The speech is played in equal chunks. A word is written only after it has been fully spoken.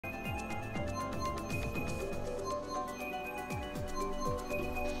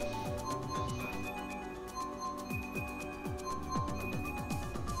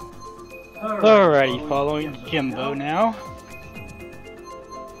Alrighty, following Jimbo now.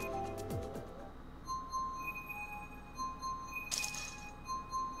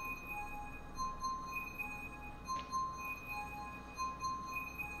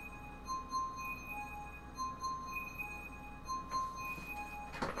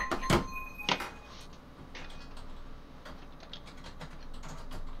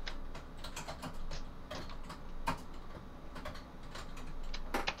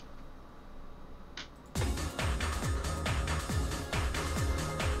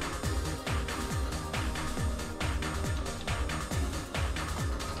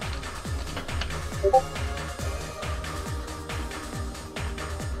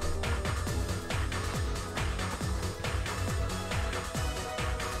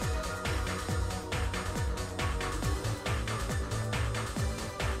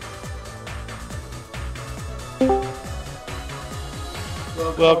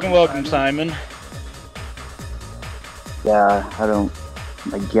 Welcome, Simon. Yeah,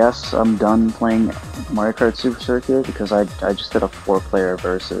 I guess I'm done playing Mario Kart Super Circuit because I just did a 4-player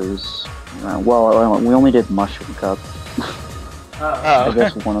versus. Well, we only did Mushroom Cup. I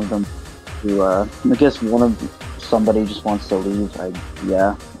guess one of them. Somebody just wants to leave.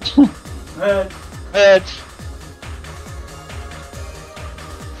 Yeah.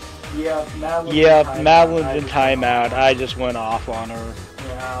 Madeline's in timeout. I just went off on her.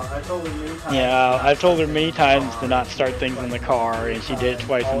 Yeah, I told her many times to not start things in the car, and she did it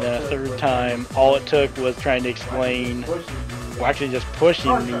twice, and then a third time, all it took was trying to explain, well, actually just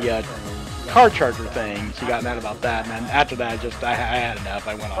pushing the car charger thing. She got mad about that, and then after that, I had enough.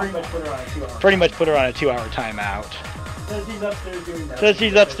 I went off. Pretty much put her on a 2-hour timeout. Says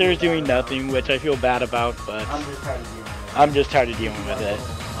she's upstairs doing nothing, which I feel bad about, but I'm just tired of dealing with it.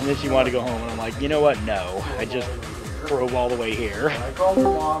 And then she wanted to go home, and I'm like, you know what? No, I just drove all the way here.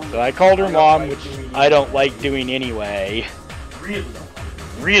 So I called her mom, which I don't like doing anyway.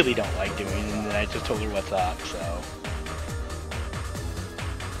 Really don't like doing, and then I just told her what's up, so.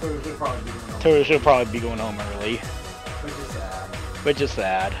 Told her she'll probably be going home early. Which is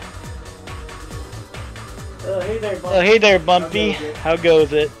sad. Hey there, Bumpty. How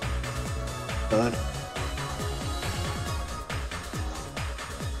goes it? Good.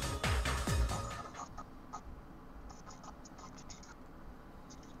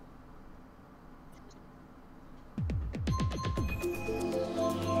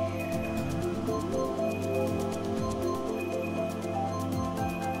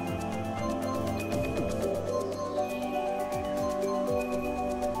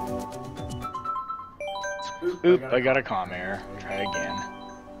 Oop, I got a comm error. Try again.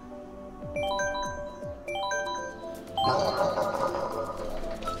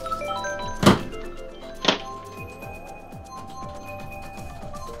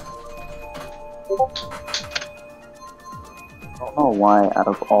 I don't know why, out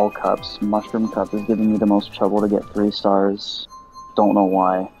of all cups, Mushroom Cup is giving me the most trouble to get 3 stars. Don't know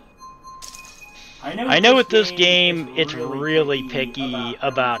why. I know with this game, it's really picky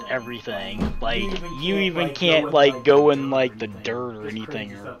about everything. Like, you even can't, like, go in, like, the dirt or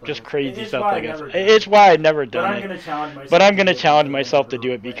anything, or just crazy stuff like that. It's why I've never done it. But I'm gonna challenge myself to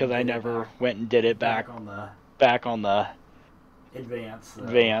do it because I never went and did it back on the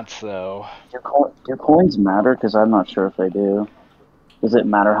advance, so. Do coins matter? Because I'm not sure if they do. Does it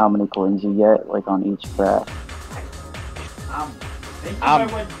matter how many coins you get, like, on each track?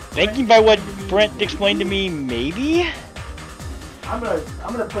 Thinking by what Brent explained to me, maybe. I'll put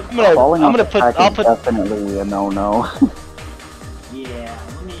definitely a no.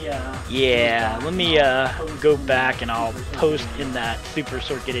 Let me go back and I'll post in that Super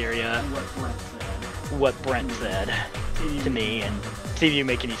Circuit area what Brent said to me and see if you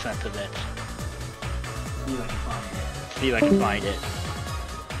make any sense of it. See if I can find it.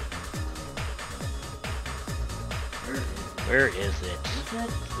 Where is it?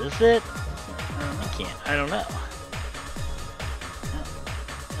 Is this it? I don't know.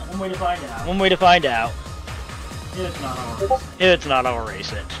 One way to find out. One way to find out. If it's not, I'll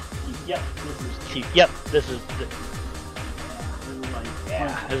erase it. Yep, this is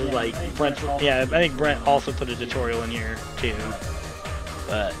like Brent. Yeah, I think Brent also put a tutorial in here too.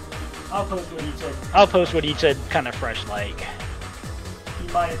 But I'll post what he said. I'll post what he said, kind of fresh, like. He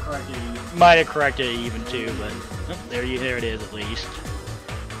might have corrected it even. Might have corrected it even too, but there it is at least.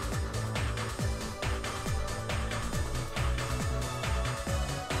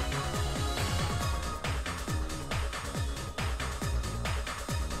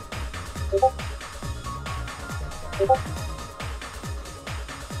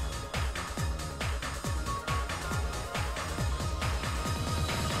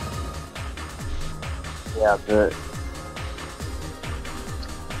 Yeah,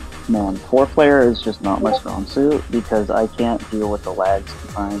 man, 4-player is just not my strong suit because I can't deal with the lag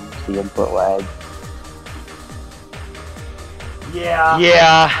sometimes, the input lag. Yeah.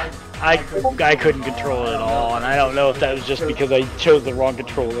 Yeah, I couldn't control it at all, and I don't know if that was just because I chose the wrong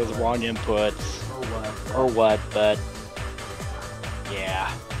controller, the wrong inputs, or what, but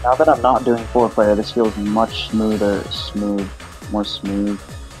yeah. Now that I'm not doing 4-player, this feels much more smooth.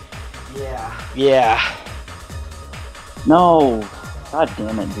 Yeah. Yeah. No! God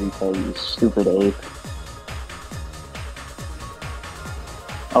damn it, DK, you stupid ape.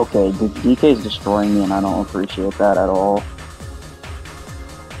 Okay, DK's destroying me and I don't appreciate that at all.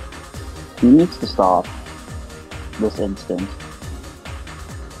 He needs to stop this instant.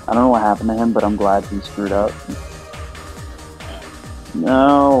 I don't know what happened to him, but I'm glad he screwed up.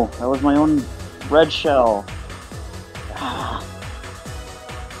 No, that was my own red shell.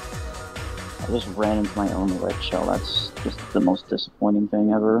 I just ran into my own red shell. That's just the most disappointing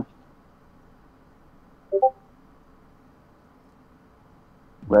thing ever.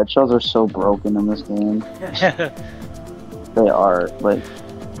 Red shells are so broken in this game. They are. Like,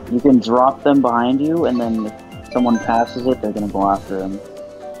 you can drop them behind you, and then if someone passes it, they're gonna go after them.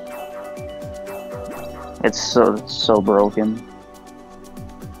 It's so broken.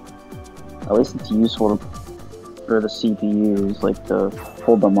 At least it's useful for the CPUs, like, to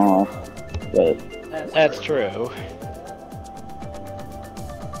hold them off. But That's true.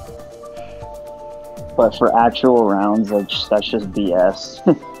 But for actual rounds, like, that's just BS.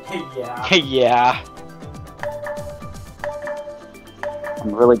 Yeah. Yeah.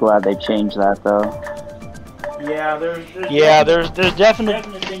 I'm really glad they changed that, though. Yeah, there's definite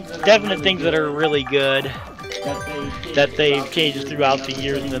definite things that are really good that they've changed throughout the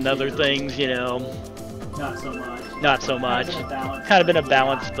years, and then other things, you know, not so much. not so much. Kind of been a balance. Kind of been a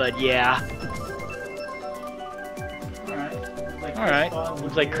balance, but yeah. Alright.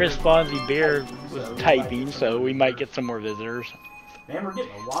 Looks like Chris Fonzie Bear was typing, so we might get some more visitors. Man,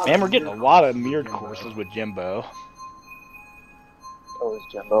 Man, we're getting a lot of mirrored courses with Jimbo. Oh, is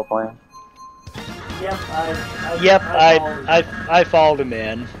Jimbo playing? Yep, I followed him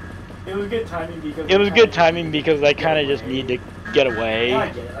in. It was good timing because It was good timing because I kind of just need to get away. I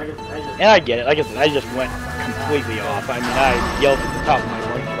get it. And I get it. Like I said, I just went completely off. I mean, I yelled at the top of my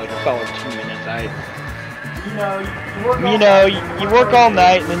lungs for like a solid 2 minutes. You work all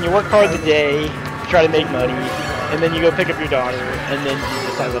night, and then you work hard the day to try to make money, and then you go pick up your daughter, and then you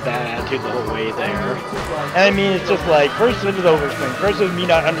just have a bad attitude the whole way there. And I mean, it's just like, first it was overswing, first it was me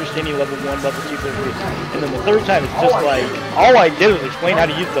not understanding level 1, level 2, level 3, and then the third time it's just like, all I did was explain how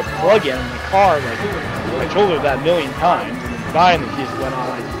to use the plug-in in the car, like, I told her that a million times, and then finally she just went on,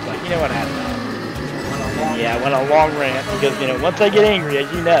 I was like, you know what, I had enough. Yeah, I went on a long rant, because, you know, once I get angry,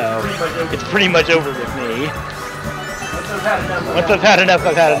 as you know, it's pretty much over with me. Once I've had enough,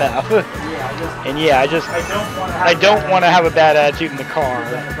 I've had enough. And yeah, I don't want to have a bad attitude in the car,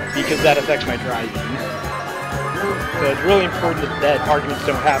 because that affects my driving. So it's really important that arguments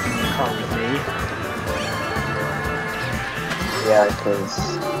don't happen in the car with me. Yeah, because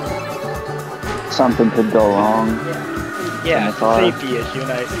something could go wrong. Yeah, it's a safety issue, and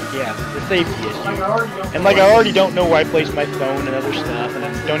it's a safety issue. And like, I already don't know where I place my phone and other stuff, and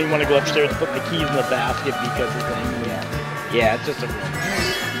I don't even want to go upstairs and put my keys in the basket because of things. Yeah, it's just a real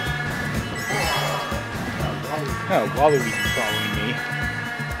mess. Oh, Waluigi's following me.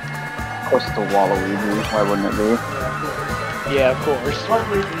 Of course it's a Waluigi, why wouldn't it be? Yeah, of course.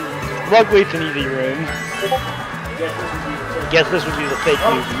 Luckily it's an easy room. Guess this would be the fake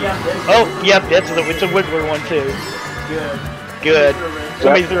movie. Oh, yep, it's a Wiggler one too. Good.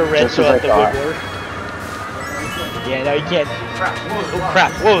 Somebody threw a red shell at the Wiggler. Yeah, no, you can't. Oh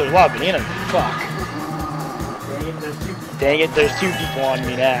crap, whoa, there's a lot of bananas. Fuck. Dang it, there's 2 people on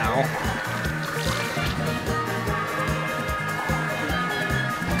me now.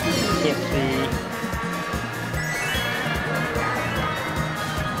 Can't see.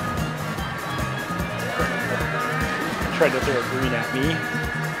 Tried to throw a green at me.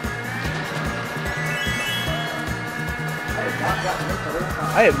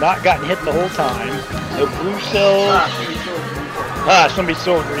 I have not gotten hit the whole time. No blue cells. Ah, somebody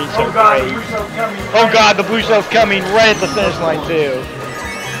stole green, so great. Oh god, the blue cell's coming right at the finish line too.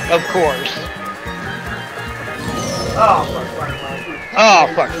 Of course. Oh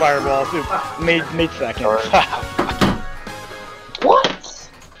fuck, fireball. Made second. What?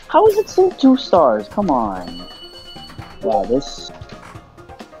 How is it still 2 stars? Come on. Wow, this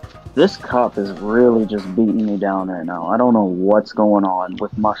cup is really just beating me down right now. I don't know what's going on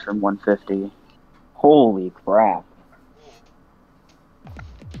with Mushroom 150. Holy crap.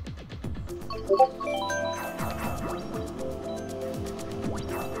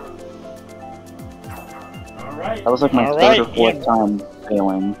 Alright. That was like my Alright, third or fourth time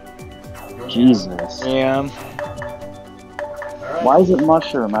failing. Jesus. Yeah. Alright. Why is it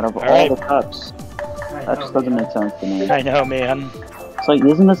mushroom out of all Alright. the cups? That just doesn't make sense to me. I know, man. It's like,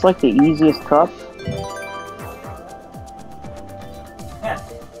 isn't this like the easiest cup?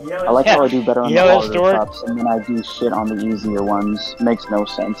 I like how I do better on You the know, harder historic- cups, and then I do shit on the easier ones. Makes no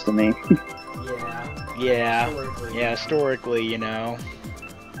sense to me. Yeah. Yeah, historically, you know.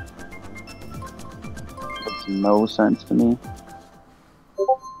 Makes no sense to me.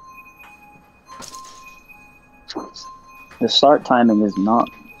 The start timing is not...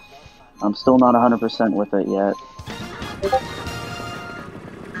 I'm still not 100% with it yet.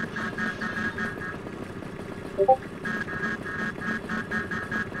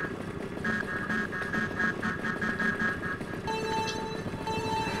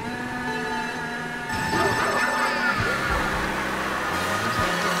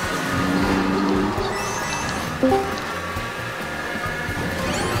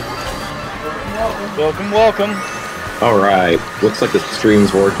 Welcome, welcome. Alright, looks like the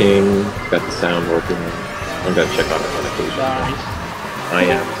stream's working, got the sound working. I'm gonna check on it on occasion. Nice. I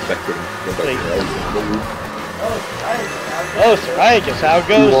am expecting Wait. the Oh, Siriacus, how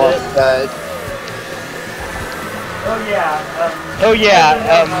goes it? Oh yeah. Oh yeah,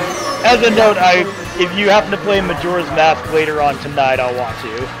 as a note, if you happen to play Majora's Mask later on tonight, I'll watch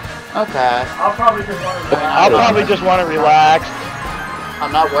you. Okay. I'll probably just want to. I'll probably just want to relax.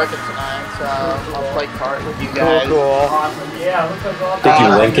 I'm not working tonight, so I'll play kart with you guys. Cool. Awesome. Yeah. Looks like all. Did you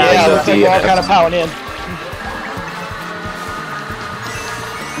link it Yeah, in looks like we're all the kind of powering in.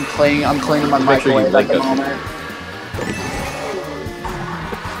 I'm cleaning my Make sure you microwave at the link us. moment.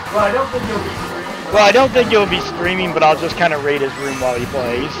 Well, I don't think you'll be streaming. Well, I don't think you'll be streaming, but I'll just kind of raid his room while he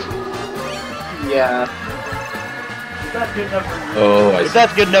plays. Yeah. Is that good enough for you? Oh, I If see.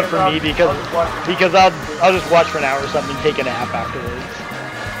 that's good enough for me, I'll just watch it. because I'll just watch for an hour or something, take a nap afterwards.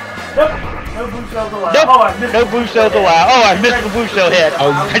 Nope. No blue cells allowed. Nope. Oh, I missed No the blue cells allowed. Oh, I missed the blue cell hit.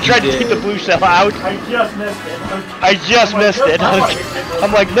 Oh, I tried to keep the blue cell out. I just missed it. I just missed it.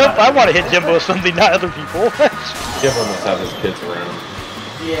 I'm like, nope, I want to hit Jimbo with something, not other people. Jimbo must have his kids around.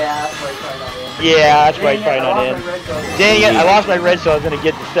 Yeah, that's right. Probably not in. Yeah, that's right, Dang it, probably not I in. lost my red card. Dang it, I lost my red, so I was gonna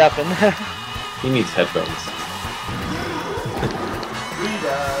get to Stefan. He needs headphones. He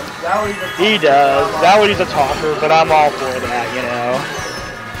does. That would even He does. That one he's a talker, but I'm all for that, you know.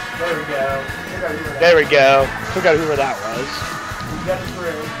 There we go. There we go. Forgot who that was. We got this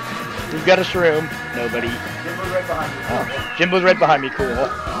room. We've got a shroom. Nobody. Jimbo's right behind you. Oh, Jimbo's right behind me. Cool.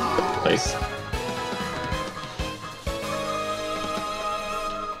 Nice.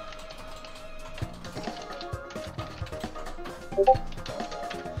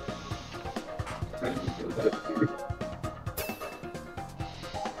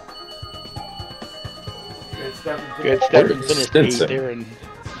 Good stuff. Good Stefan finished Stinson. 8th there, and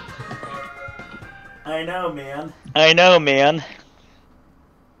I know, man. I know, man.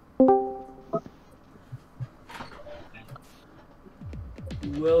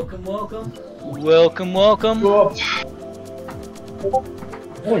 Welcome, welcome. Welcome, welcome. I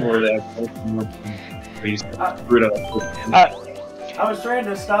was trying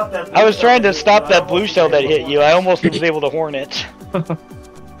to stop that. I was trying to stop that blue shell that hit you. I almost was able to horn it. I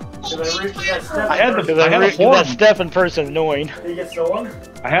had the- Because I had a horn. that Stefan person annoying. Did you get stolen?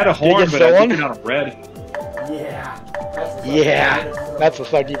 I had a horn, get but I stolen? took it on a red. Yeah. That's the Yeah, sucky. that's the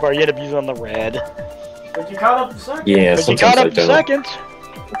sucky part. You end up using on the red. But you caught up to second. Yeah, But you sometimes caught I up to don't. second.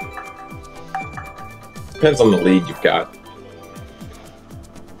 Depends on the lead you've got.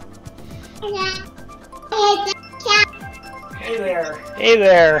 Hey there. Hey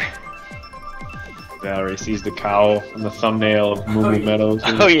there. Valerie sees the cow on the thumbnail of Moo Moo Meadows.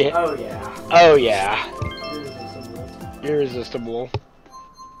 Oh yeah. Oh yeah. Oh yeah. Irresistible. Irresistible.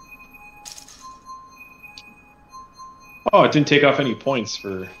 Oh, it didn't take off any points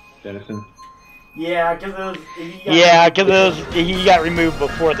for Denison. Yeah, because Yeah, because he got removed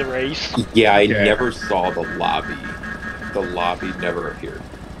before the race. Yeah, I Okay. never saw the lobby. The lobby never appeared.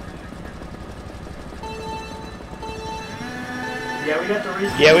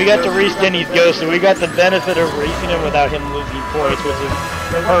 Yeah, we got to race. Denny's ghost, so we got the benefit of racing him without him losing points, which is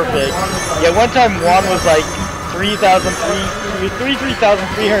perfect. Yeah, one time Juan was like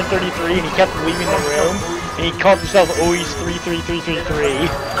 3,333, and he kept leaving the room, and he called himself always 33333.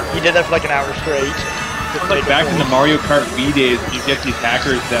 He did that for like an hour straight. Just Like make back a in the point. Mario Kart V days, you get these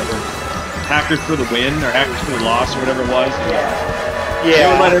hackers that were hackers for the win or hackers for the loss or whatever it was. They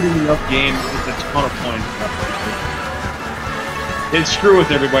would let Yeah. everybody else game with a ton of points. They'd screw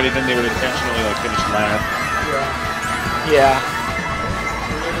with everybody, then they would intentionally like finish last. Yeah.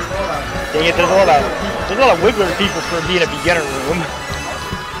 Dang it, there's a lot of There's a lot of Wiggler people for being a beginner room.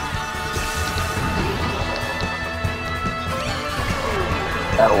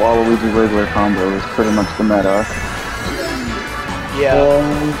 That Waluigi Wiggler combo is pretty much the meta. Yeah.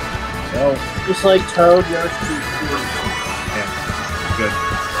 Just like Toad, Yoshi. Yeah. Good.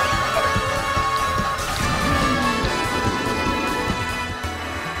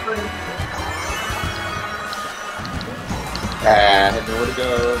 I had nowhere to go.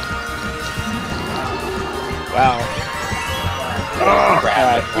 Wow.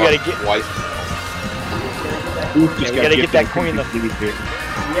 Alright, we gotta get. Twice. Yeah, we gotta get that coin.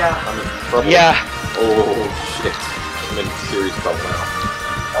 Yeah. I'm in trouble. Yeah. Oh shit. I'm in serious trouble now.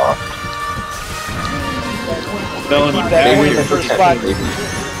 Keep that coin in the first spot.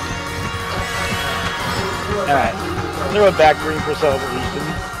 Alright. Throw it back green for celebration.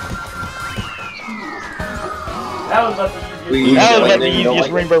 That was about the easiest. That was about the easiest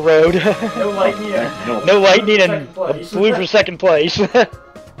Rainbow Road. No lightning. No lightning and blue for second place.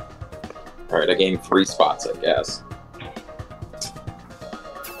 Alright, I gained 3 spots, I guess.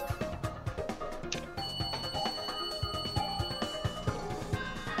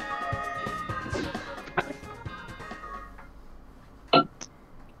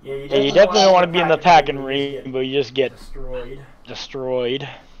 Yeah, you definitely don't want to be in the pack and Rainbow, you just get destroyed.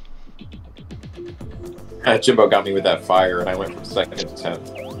 Jimbo got me with that fire, and I went from 2nd to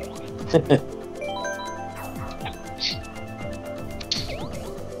 10th.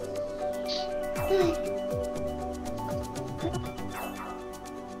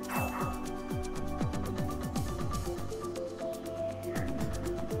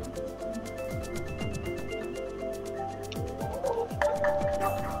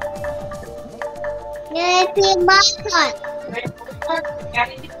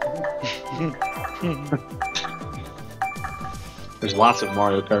 There's lots of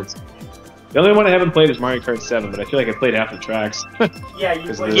Mario Karts. The only one I haven't played is Mario Kart 7, but I feel like I played half the tracks.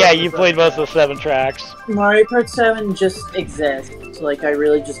 Yeah, you played most of the 7 tracks. Mario Kart 7 just exists. Like, I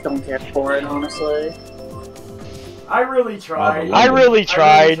really just don't care for it, honestly. I really tried. I really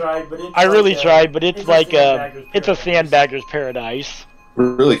tried, but it's like it's a sandbagger's paradise.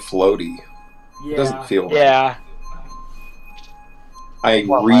 Really floaty. Yeah. It doesn't feel right. Yeah. I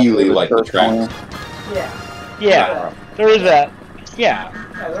really like the tracks. Yeah. There is that. Yeah.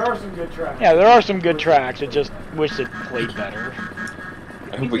 Yeah, there are some good tracks. Yeah, there are some good tracks. I just wish it played better.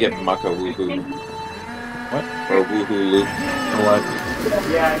 I hope we get Mako Woohoo. What? Or Woohoo Loop. Or what?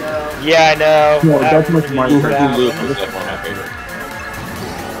 Yeah, I know. Yeah, I know. No, that's much really Mario needs Kart. to Woohoo Loop happen. was definitely my favorite.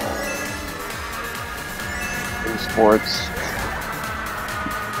 Sports.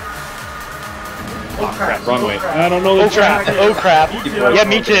 Oh crap, wrong way. I don't know the Oh crap! track. Oh crap! Yeah,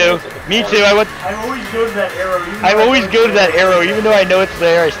 me too. Me too. I always go to that arrow. Even though I know it's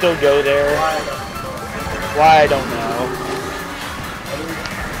there. I still go there. Why I don't know.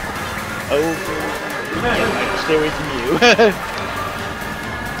 Oh, yeah, I can stay away from you.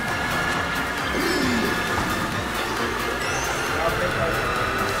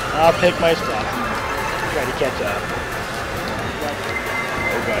 I'll pick my spot. Try to catch up.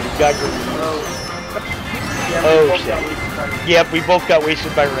 Oh god, he's got green. Oh shit. Yep, we both got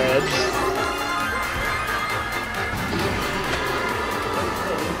wasted by reds.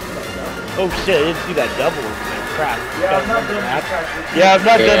 Oh shit, I didn't see that double over there. Crap. Yeah, I've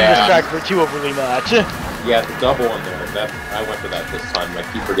not done this track for too overly much. Yeah, the double in there. I went to that this time. I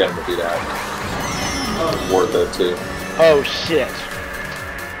keep forgetting to do that. Worth it too. Oh shit.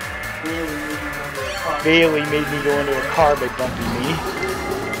 Bailey made me go into a car by bumping me.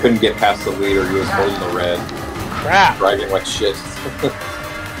 Couldn't get past the leader. He was holding the red. Crap. Driving like shit.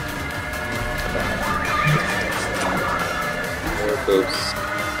 There goes.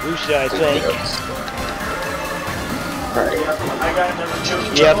 Lucia, I think. Alright.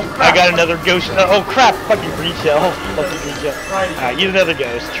 Yep, I got another ghost. Oh crap! Fucking retail. Fucking retail. Alright, use another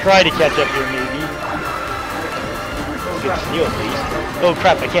ghost. Try to catch up here, maybe. Good steal, at least. Oh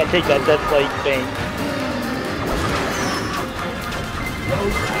crap! I can't take that. That's like thing.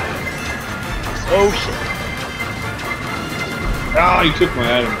 Oh shit! Oh, you took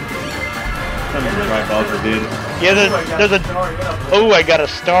my item. I'm gonna try Bowser did. Yeah, there's a. Oh, I got a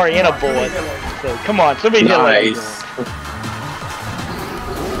star and a bullet. So come on, somebody hit like. Nice.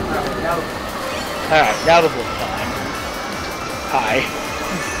 Alright, now the bullet time. Hi.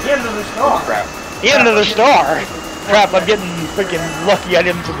 He had another star. Crap. And another star! Crap, I'm getting freaking lucky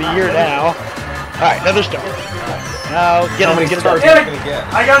items of the year now. Alright, another star. Now, get How him, many get him. stars And are you gonna get?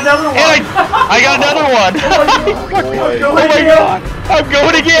 I got another one. I got another one. Go Oh my again. god. I'm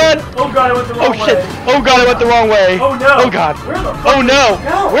going again. Oh god, I went the wrong Oh shit. way. Oh god, I went the wrong way. Oh no. Oh god. Where the fuck Oh no. did you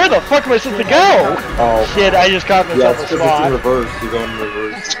go? Where the fuck am I supposed to go? Oh, Shit, I just caught yeah, myself it's a because it's in spot. reverse. You go in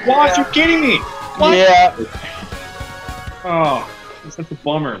reverse. Squash, you kidding me? What? Yeah. Oh, that's such a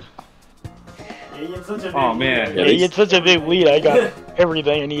bummer. Yeah, you had such a big Oh, man. Yeah, you had such a big lead. I got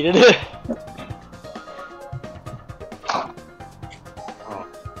everything I needed.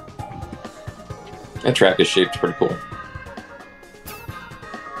 That track is shaped pretty cool.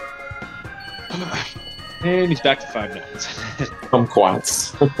 And he's back to 5 minutes.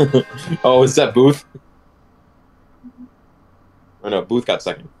 Kumquats. Oh, is that Booth? Oh no, Booth got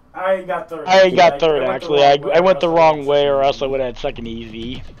second. I got third. I got third, went the actually. wrong way, I went the or wrong else way, or else I would have had second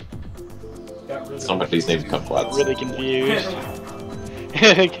easy. got really Somebody's named Kumquats. Really confused.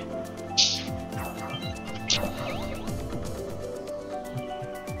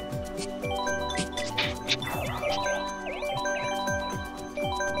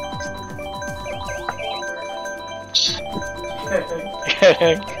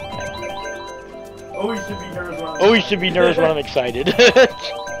 Always should be nervous when I'm Always should be nervous when I'm excited.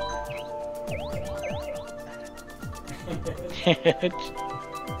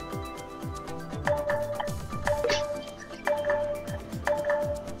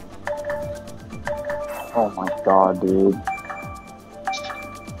 Oh my god, dude.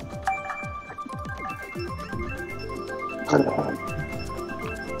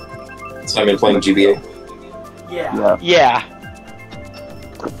 So I've been playing GBA. Yeah. Yeah. Yeah.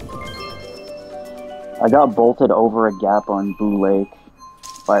 I got bolted over a gap on Boo Lake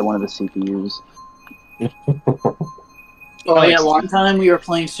by one of the CPUs. Oh yeah, one time we were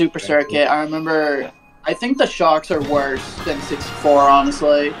playing Super Circuit. I remember. I think the shocks are worse than 64,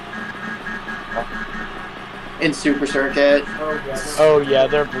 honestly. In Super Circuit. Oh god. Oh yeah,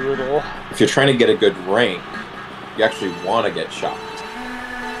 they're brutal. If you're trying to get a good rank, you actually want to get shocked.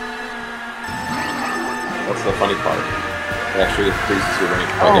 That's the funny part. It actually increases your rank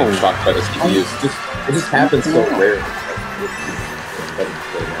by getting shocked by the CPUs. It just happens so rarely.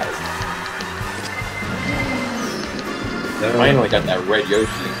 Finally got that red Yoshi.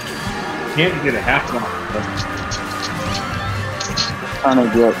 Can't get a half one. Trying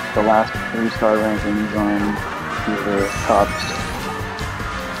to get the last 3-star rankings on the cups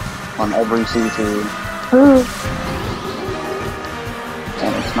on every C2.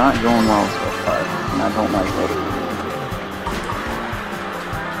 And it's not going well so far, and I don't like it.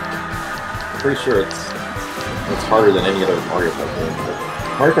 I'm pretty sure it's harder than any other Mario Kart game. But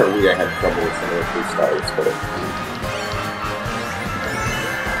Mario Kart Wii I had trouble with some of the 3 stars, but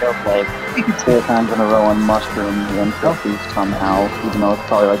Like 4 times in a row on Mushroom 150 somehow, even though it's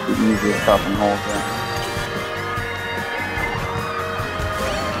probably like the easiest stuff in the whole game.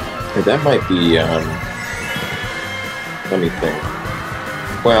 that might be, let me think.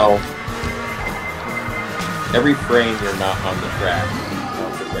 Well, every frame you're not on the track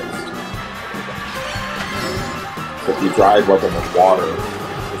counts against. So if you drive like in the water,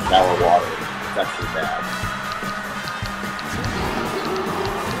 the shallow water, it's actually bad.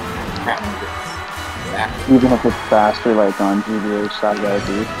 Even if it's faster, like on GBA Saga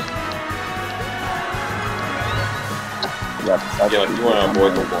Beach. Yep, that's Yeah, like you want to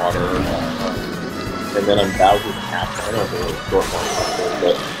avoid the water, and then on Bowser's Castle, I don't know if it's a short one,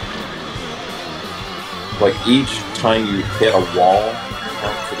 but like each time you hit a wall, it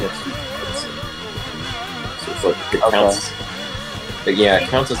counts against you. So it's like it counts. But yeah, it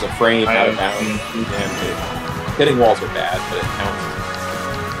counts as a frame out of bounds. And hitting walls are bad, but it counts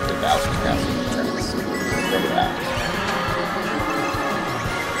in Bowser's Castle. Remember that.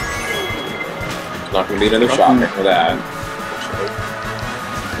 It's not going to be another shot for that.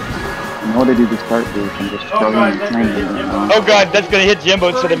 In order to do the start boost, I'm just struggling to train it. Oh god, that's gonna hit Jimbo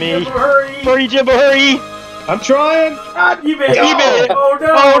instead of me. Hurry! Hurry, Jimbo, hurry! I'm trying! You made it! You made it! Oh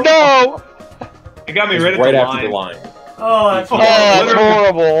no! Oh no! It got me It's right at right the after line. the line. Oh, that's Oh, that's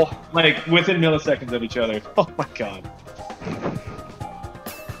horrible. Like, within milliseconds of each other. Oh my god.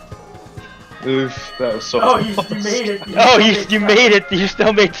 Oof, that was so Oh, close. you made it. Oh, you made it. You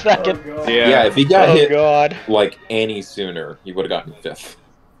still made second. Oh, God. Yeah, if he got Oh hit god. like any sooner, he would have gotten 5th.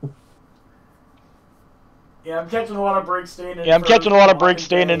 Yeah, I'm catching a lot of breaks staying in Yeah, I'm first, catching a lot of bricks blocking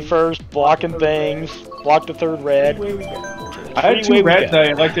staying in things, first, blocking things, block the third red. Anyway, we go. I had Anyway, 2 we reds go.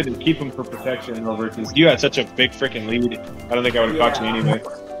 I elected to keep them for protection over because you had such a big freaking lead. I don't think I would have caught you anyway.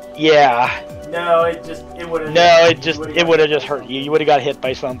 Yeah. No, it would have. No, it would have just hurt you. You would have got hit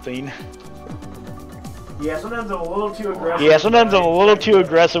by something. Yeah, sometimes I'm a little too aggressive. Yeah, sometimes I'm a little too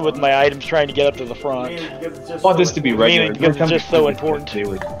aggressive with my items trying to get up to the front. I want this to be regular. Mainly because it's just so important.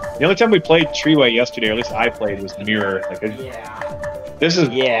 The only time we played Treeway yesterday, or at least I played, was Mirror. Like, this is,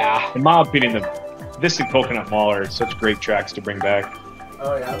 in my opinion, this and Coconut Mall are such great tracks to bring back.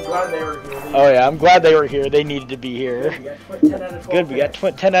 Oh yeah, I'm glad they were here. Oh yeah, I'm glad they were here. They needed to be here. Good, we got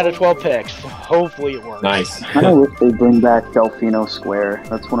 10 out of 12 picks. Hopefully it works. Nice. I know if they bring back Delfino Square.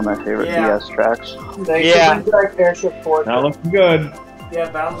 That's one of my favorite DS tracks. They should bring back Airship Fortress. Not looking good.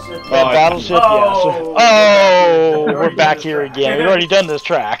 Yeah, Battleship. Yeah, Battleship, oh. yes. Oh, we're back here again. We've already done this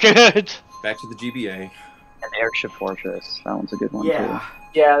track. Back to the GBA. And Airship Fortress. That one's a good one Yeah.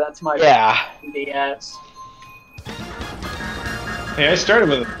 too. Yeah, that's my DS. Hey, I started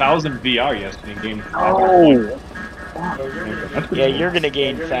with 1,000 VR yesterday in game. Oh! Yeah, you're gonna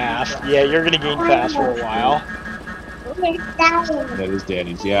gain fast. Yeah, you're gonna gain fast for a while. That is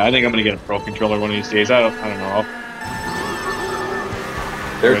Danny's. Yeah, I think I'm gonna get a Pro Controller one of these days. I don't know.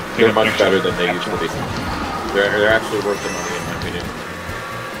 They're much better than they used to be. They're actually worth the money in my opinion.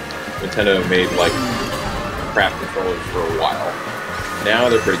 Nintendo made like crap controllers for a while. Now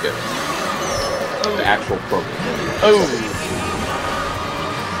they're pretty good. The actual Pro controller. Oh.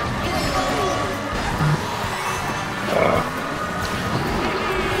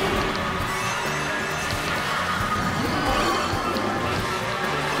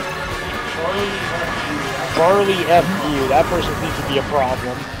 Farley FU, that person seems to be a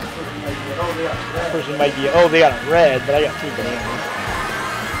problem. That person might be, oh, they got a red, but I got 2 bananas.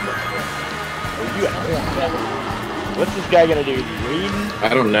 Oh, you got a horn. What's this guy gonna do? Reading? I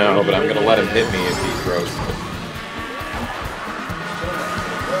don't know, but I'm gonna let him hit me if he throws.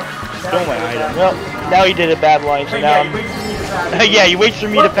 Stole my item. Well, now he did a bad line, so now I'm... Yeah, he waits for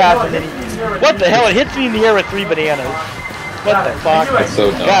me to pass, and then he... What the hell? It hits me in the air with 3 bananas. What the fuck? That's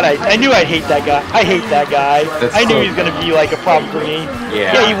so dumb. God, I knew I'd hate that guy. I hate that guy. I knew he was gonna be like a problem for me.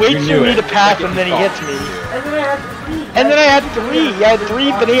 Yeah, he waits for me to pass, and then he hits me. And then I had 3. I had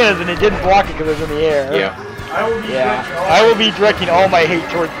 3 bananas, and it didn't block it because it was in the air. Yeah. Yeah, I will be directing all my hate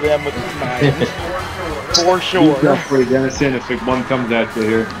towards them with mine. For sure. For Dennison, if one comes at you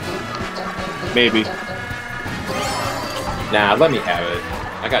here. Maybe. Nah, let me have it.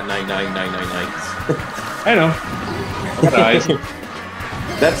 I got 99999s. I know. Eyes.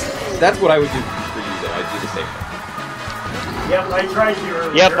 That's what I would do for you though. I'd do the same thing. Yep, I tried to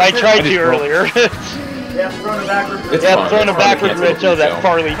earlier. Yep, I tried to earlier. Yep, throwing a backward. Yep, throwing a backward red show that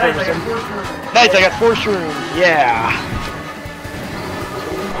Farley person. Nice, I got 4 shrooms. Yeah.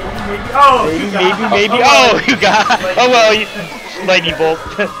 Oh, maybe. Oh, you got. Oh well, lightning bolt.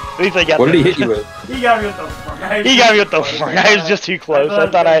 At least I got. What did he hit you with? He got me with the fuck. He got me with the fuck. I was just too close. I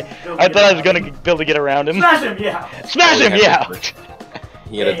thought I was gonna be able to get around him. Smash him, yeah. Smash him, yeah.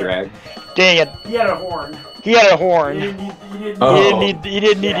 He had a drag. Dang it. He had a horn. He had a horn. He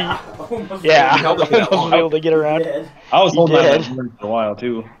didn't need. Yeah, I was able to get around. I was holding that for a while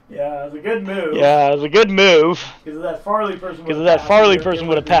too. Yeah, it was a good move. Yeah, it was a good move. Because if that Farley person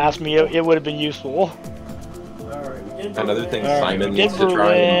would have passed me, it would have been useful. Another thing Simon we needs did to try.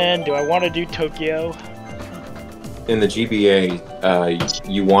 Berlin. Do I want to do Tokyo? In the GBA,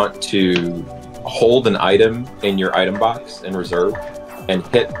 you want to hold an item in your item box in reserve and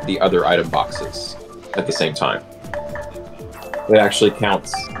hit the other item boxes at the same time. It actually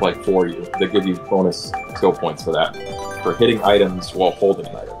counts like for you. They give you bonus skill points for that, for hitting items while holding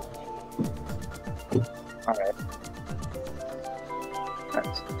an item. Alright.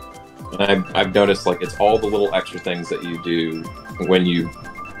 And I've noticed like it's all the little extra things that you do when you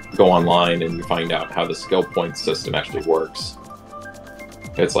go online and you find out how the skill point system actually works.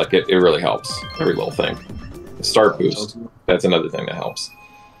 It's like it really helps, every little thing. The start boost, that's another thing that helps.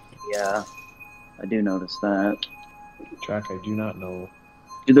 Yeah, I do notice that. Track I do not know.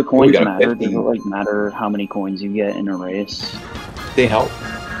 Do the coins matter? Does it like matter how many coins you get in a race? They help.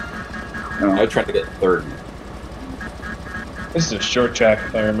 No. I tried to get third. This is a short track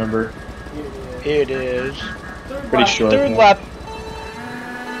if I remember. It is. Pretty short. Third lap.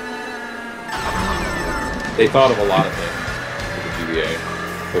 They thought of a lot of things for the GBA,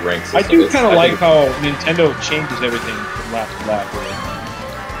 the rank system. I do kind of like how Nintendo changes everything from lap to lap. Really.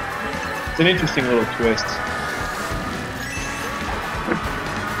 It's an interesting little twist.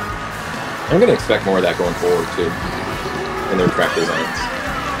 I'm going to expect more of that going forward, too, in their track designs.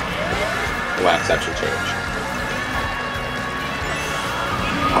 The laps actually change.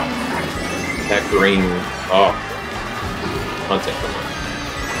 That green, oh, hunting.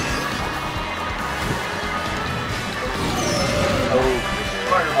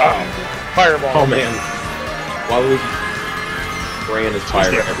 Fireball. Oh, man. Waluigi spraying his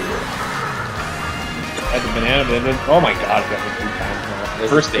fire everywhere. That banana, and then oh my god, that was 3 times now. There's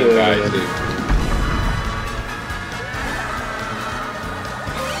first thing, guys.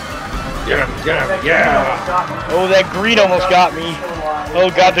 Yeah. Oh, that green almost got me. Oh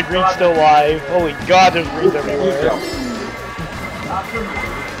god, the green's still alive. Holy god, there's greens everywhere.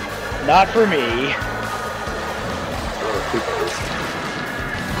 Not for me.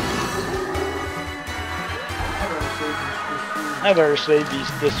 I better save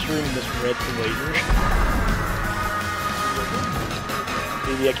this room and this red for later.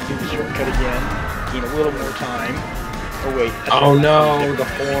 Maybe I can do the shortcut again. Gain a little more time. Oh wait. Oh no, the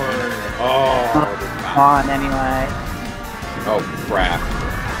horn. Oh. Come on, anyway. Oh crap.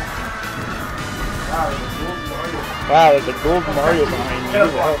 Wow, there's a gold Mario behind me.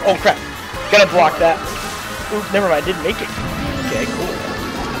 Oh crap. Gotta block that. Ooh, never mind, didn't make it. Okay, cool.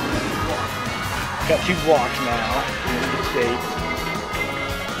 Got 2 blocks now. Good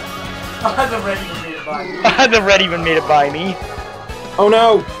The red even made it by me. The red even made it by me. Oh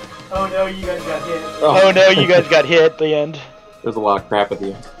no! Oh no, you guys got hit. Oh no, you guys got hit at the end. There's a lot of crap at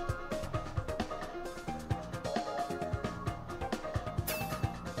the end.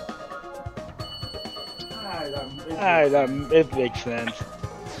 It makes sense.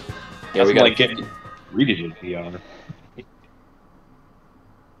 Yeah, we got like getting readed it VR.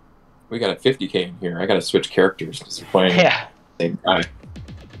 We got a 50k in here. I gotta switch characters because we're playing Yeah. the same guy.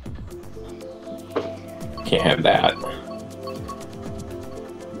 Can't have that.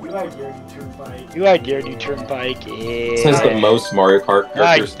 You I dared you Turnpike. Yeah. This has the most Mario Kart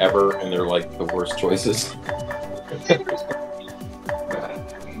characters ever, and they're like the worst choices.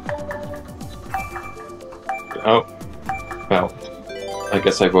 Oh. Well, I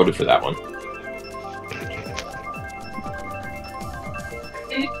guess I voted for that one.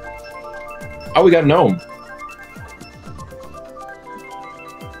 Oh, we got Knome.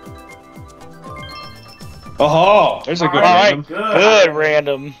 Oh, there's a good Alright, random. good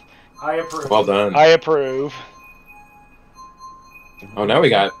random. I approve. Well done. I approve. Oh, now we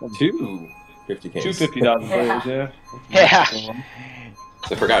got 2 50Ks. 2 $50 players, yeah. Yeah.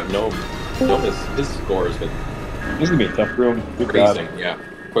 I forgot Knome. Knome is, his score has been This is gonna be a tough room. Good God. increasing, yeah,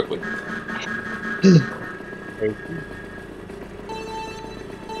 quickly.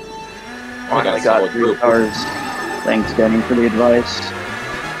 Oh, I got 3 stars. Thanks, Denny, for the advice.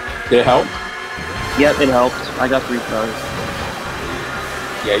 Did it help? Yep, it helped. I got 3 stars.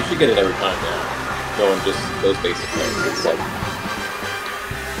 Yeah, you should get it every time now. Going just those basic things. It's like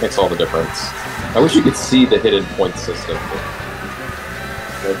makes all the difference. I wish you could see the hidden point system.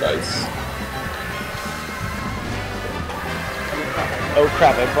 No dice. Oh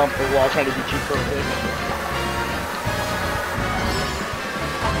crap, I bumped the wall trying to be too perfect.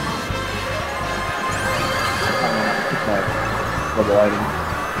 Double item.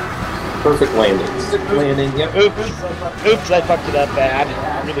 Perfect landing. Stick landing, yep. Oops, I fucked it up bad.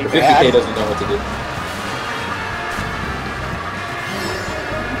 Really The bad. 50K doesn't know what to do.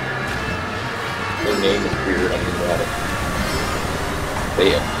 Their name is weird, I didn't know how to say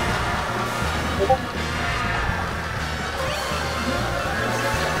it.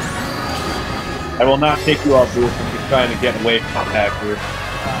 I will not take you off, Booth. I'm just trying to get away from attack here.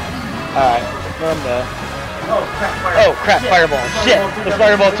 Alright, oh crap, fireball. Shit, the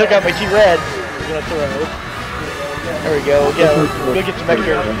fireball took out my 2 reds. I'm gonna throw. There we go, go get some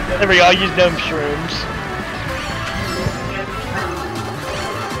extra. There we go, I'll use gnome shrooms.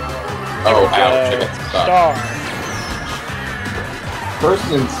 Oh, ouch, I got stuck. Star. First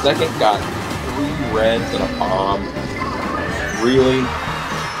and second got 3 reds and a bomb. Really?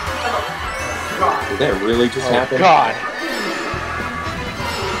 Did that really just happen? God.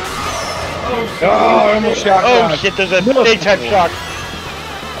 Oh, I almost shot. Oh shit, there's a big time shock.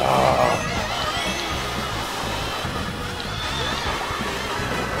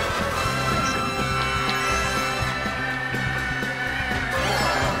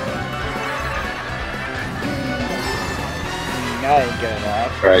 I ain't good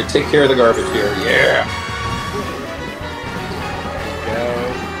enough. Alright, take care of the garbage here. Yeah!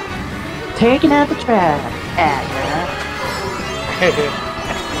 Go. Taking out the trash.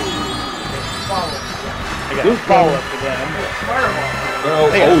 I got a follow-up again. No,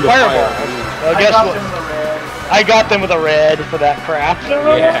 They got the fireball. fire. Well, guess what? I got them with a red for that crap.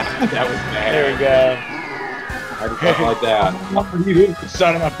 Yeah, that was bad. There we go. I just don't like that. Oh, you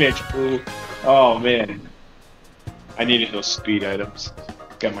son of a bitch, Boo. Oh, man. I needed those speed items.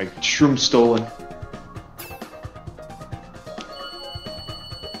 Got my shroom stolen.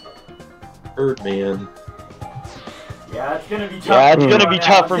 Birdman. Yeah, it's gonna be tough. Yeah, it's gonna be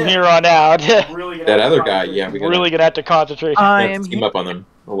tough from here on out. Really That other guy, yeah, we We're gotta, really gonna have to concentrate. I have am to team up on them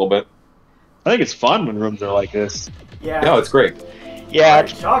a little bit. I think it's fun when rooms are like this. Yeah. No, it's great. Yeah. Alright,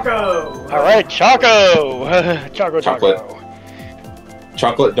 Choco. All right, Choco. Choco. Chocolate.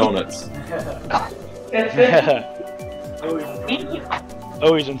 Chocolate donuts.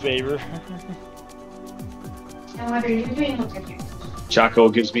 Always in favor. And what are you doing with your Choco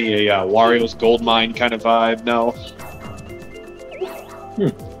gives me a Wario's Gold Mine kind of vibe. No.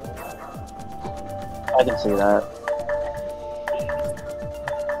 I can see that.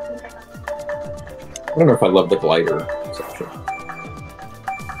 I don't know if I love the glider section.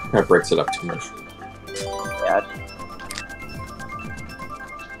 That breaks it up too much. Yeah.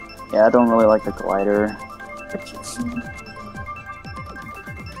 Yeah, I don't really like the glider.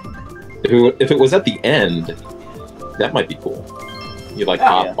 If it was at the end, that might be cool. You like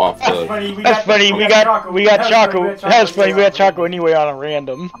pop off the. That's funny. We got Choco. That's funny. We got Choco anyway on a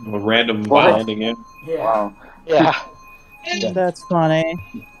random. A random Wow. landing in. Yeah. Wow. Yeah. That's funny.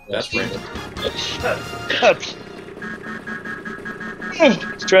 That's random. Let's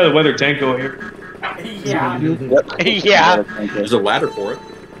try the weather tanko here. Yeah. Yeah. There's a ladder for it.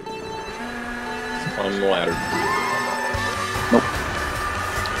 On the ladder.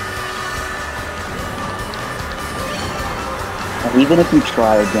 And even if you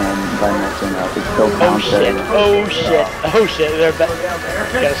try again by messing up, it still Oh counts shit. as... Oh shit. Oh shit. They're back.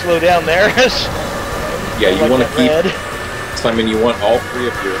 Gotta slow down there. Yeah, you Like want to that keep. red. So I mean, you want all 3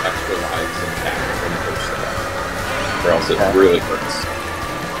 of your extra lives intact when you first start, or else it really hurts.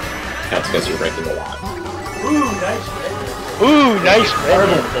 Counts against your ranking a lot. Ooh, nice. Ooh, nice red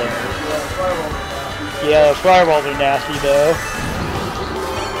hit there. Yeah, fireballs are nasty though.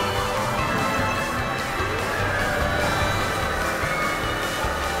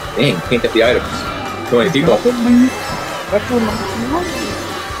 Dang, can't get the items. Too many people.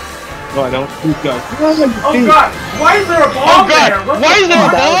 No, I don't. Oh god, why is there a bomb there? What Why is there a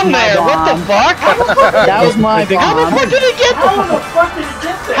That was bomb my there? What the bomb. fuck? That was my How the bomb. fuck did it get How there? the fuck did it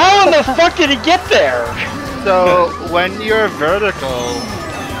get there? How in the fuck did it get there? So when you're vertical,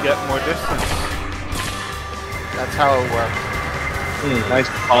 you get more distance. That's how it works. Nice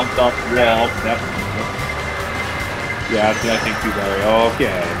pumped up wall. Yeah, I think you Barry.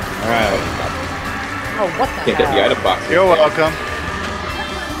 Okay. Alright. Oh, what the Can't get the item box. You're welcome.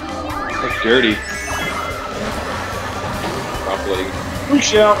 Looks dirty. Probably. Blue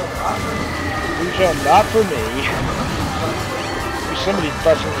shell, not for me. Somebody's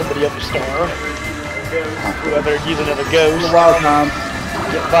busting somebody up a star. Whether use another ghost. You're welcome.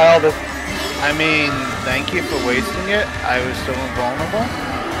 Get by all the. I mean, thank you for wasting it. I was still invulnerable.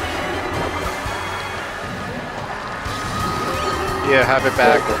 Yeah, have it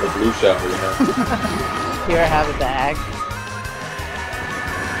back. The blue shell, you know. Here, have it back.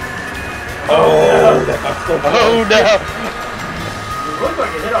 Oh no! It looked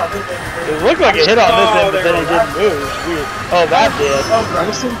like it hit on this thing. It looked like it hit on this end, but then it didn't move. It's weird. Oh, that did. Oh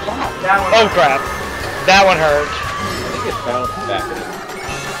crap. That one. Oh crap. That one hurt. I think it bounced back.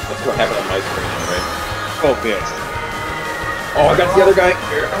 That's what happened on my screen, right? Oh, yes. Oh, I got the other guy.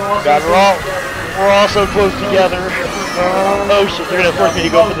 God, we're all so close together. Oh shit, they're gonna force me to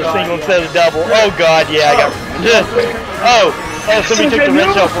go for the single instead of the double. Oh god, yeah, I got. Oh, somebody took the red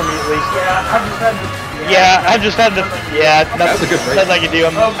shell for me at least. Yeah, I've just had to. Yeah, That was a good break. nothing I can do.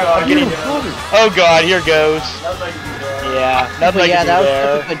 I'm getting. Oh god, here goes. Yeah, nothing I Yeah, can that do was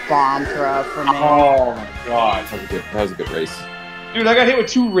there. such a good bomb throw for me. Oh my god. That was a good race. Dude, I got hit with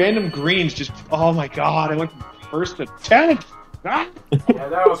 2 random greens. Just, oh my god. I went from first to 10th. Ah. Yeah,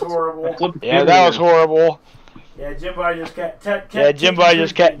 that was horrible. Yeah, that was horrible. Yeah, Jimbo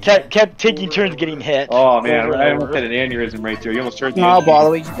just kept kept taking turns getting hit. Oh man, Over and I almost over. had an aneurysm right there. You almost turned the Oh, engine.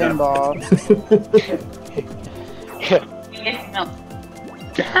 Waluigi pinball.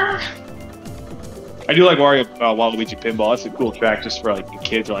 I do like Waluigi Pinball. That's a cool track just for like the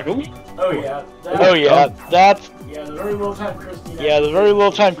kids are like, oh. Oh yeah. Oh yeah, that's Yeah, the very little time Christine. the very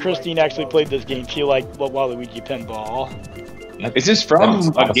little time Christine actually played this game. She liked Waluigi Pinball. Is this from Sounds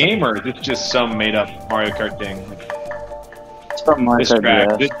a awesome. game or is this just some made up Mario Kart thing? It's from Mario This Kart track,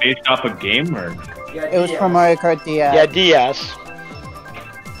 DS. is this based off a game or? Yeah, It was DS. from Mario Kart DS. Yeah, DS.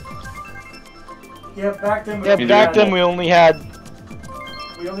 Yeah, back then. Yeah, back then we only had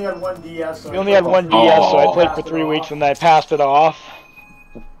one DS. So one DS, so I played for passed it 3 off. weeks and then I passed it off.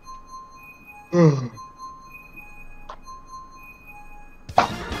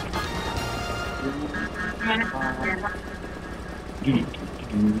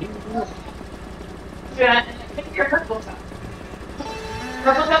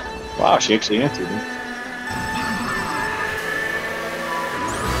 Wow, she actually answered me.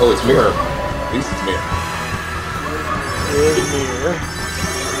 Oh, it's mirror. At least it's mirror. Here's mirror.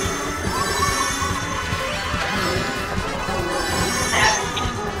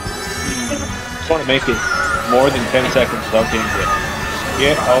 want to make it more than 10 seconds without getting hit.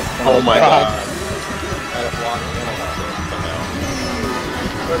 Get out. Oh my god.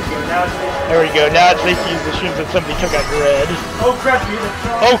 There we go. Now it's making the assume that somebody took out red. Oh crap, you hit the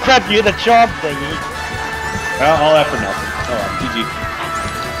chomp. Oh crap, you hit the chomp thingy. Well, all that for nothing. Oh, GG.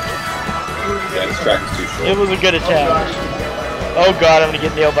 Yeah, this track is too short. It was a good attempt. Oh god, I'm gonna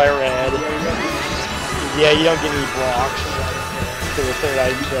get nailed by red. Yeah, you don't get any blocks for the third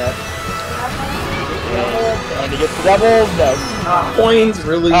item set. And to get the double, no. Coins,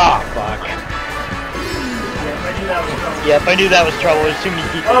 really? Ah, fuck. Yep, I knew that was trouble. There's too many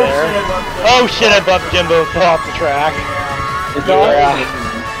people there. Oh shit, I bumped Jimbo off the track. If the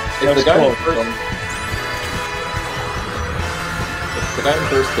guy in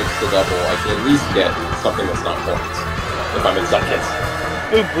first takes the double, I can at least get something that's not points. If I'm in seconds.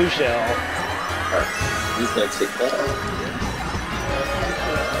 Ooh, blue shell. Alright, he's gonna take that.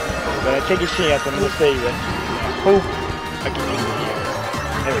 When I take a chance, I'm gonna save it. Hope I can use it here.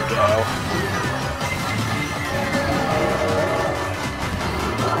 There we go.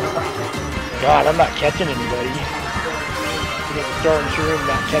 God, I'm not catching anybody. I'm gonna start in the room,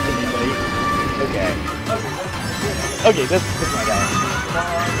 not catching anybody. Okay. Okay, this my guy.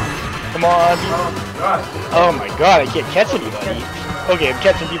 Come on. Oh my god, I can't catch anybody. Okay, I'm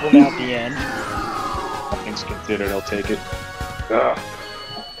catching people now at the end. Things considered, I'll take it. Ugh.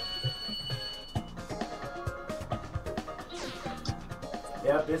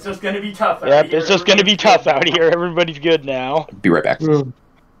 Yep, it's just gonna be tough. Yep, it's just gonna be tough out here. Everybody's good now. Be right back. Ooh.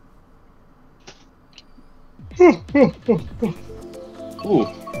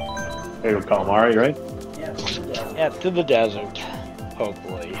 There you go, calamari, right? Yeah, to the desert.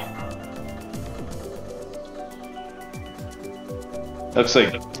 Hopefully. Looks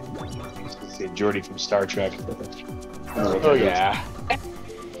like see Jordy from Star Trek. Oh yeah.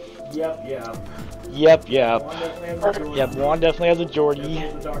 Yep. Yep. Yep, Juan definitely has a Jordy.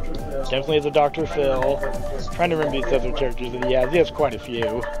 Definitely has a Dr. Phil. Trying to remember these other characters that he has. He has quite a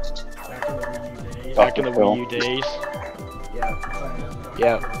few. Back in the Wii U days.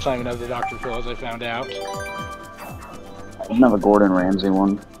 Yeah, Simon has a Dr. Phil, as I found out. I didn't have a Gordon Ramsay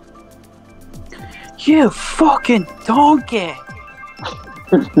one. You fucking donkey!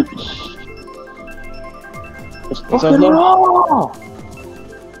 It's fucking raw!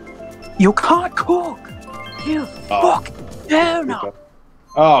 You can't cook! You fucking donut!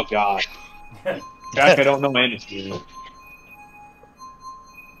 Oh god. Jack, I don't know anything.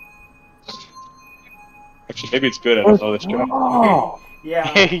 Actually, maybe it's good I don't know this track.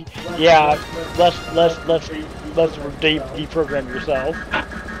 Yeah. Yeah, let's deprogram yourself.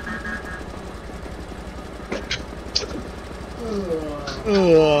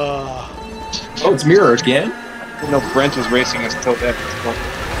 Oh, it's Mirror again? No, Brent is racing us till that.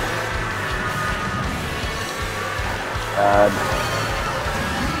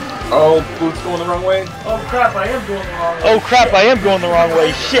 Oh, Blue's going the wrong way? Oh crap, I am going the wrong way. Oh crap, I am going the wrong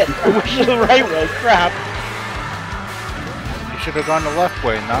way. Shit, I wish it was the right way. Crap. You should have gone the left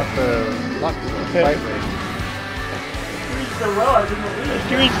way, not the right way. You reached the well, I was in the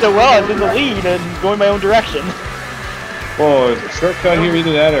lead. You reached the well, I was in the lead and going my own direction. Oh, is a shortcut here,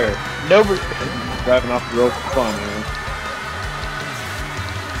 either that or No, driving off the road for fun, man.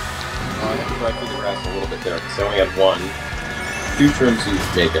 I have to drive through the grass a little bit there, because I only had one. 2 trims to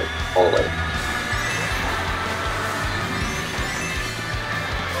make it all the way.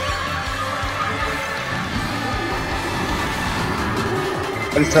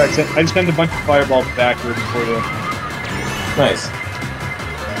 I just sent a bunch of fireballs backward before the. Nice.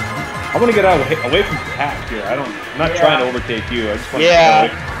 I want to get out away from the pack here. I'm not trying to overtake you. I just want to get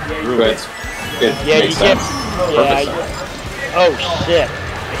away from the group. But it makes sense. Perfect sense. Oh shit! I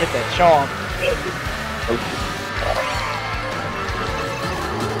hit that chomp.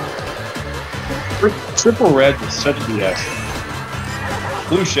 Triple red is such BS.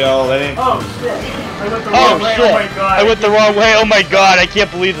 Blue shell, that ain't. Oh shit! I went the wrong way. Shit! Oh my god! I went the wrong way. Oh my god! I can't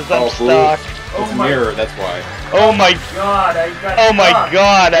believe this. I'm stuck. It's Mirror, that's why. Oh my god! I got Oh my stuck.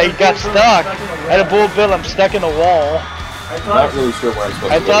 god! I got stuck. I had a bullet bill. I'm stuck in the wall. I'm not really sure where I'm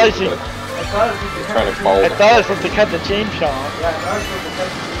supposed to go. I thought it was Trying to follow. I thought I was supposed to cut the chain shot.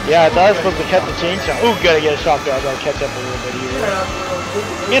 Yeah, I thought I was supposed to cut the chain shot. Ooh, gotta get a shot though. I gotta catch up a little bit here.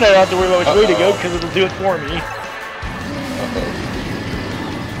 And I don't have to worry about which way to go because it'll do it for me.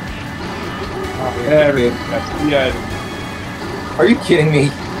 Yeah. Are you kidding me?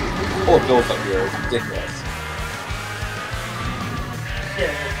 Poor Bill's up here. It's ridiculous.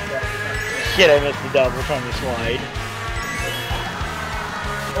 Shit, I missed the double trying to slide.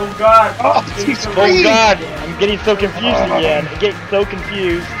 Oh god! Oh god! I'm getting so confused again. I'm getting so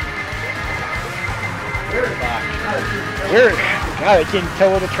confused. Where? God, I can't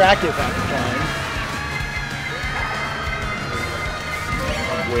tell where the track is half the time.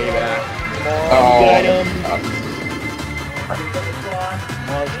 Way back. Come on, get items. Come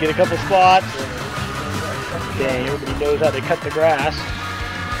on, let's get a couple spots. Dang, everybody knows how to cut the grass.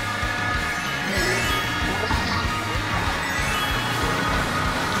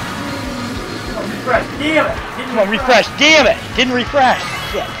 Damn it! Come on, refresh. Damn it! Didn't refresh.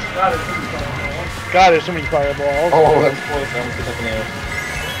 Shit. God, there's so many fireballs. Oh, that's close. I almost hit that nail.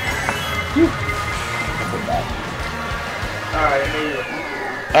 Alright, I made it.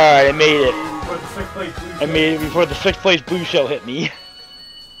 Alright, I made it. Before the 6th place blue I made it before the 6th place blue shell hit me.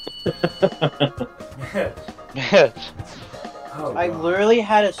 Oh, I God. literally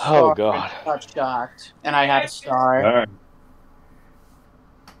had a star. Oh, God. And got shocked, and I had a star. All right.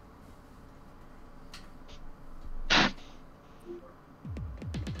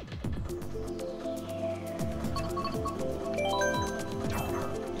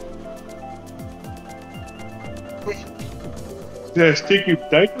 Did I stick you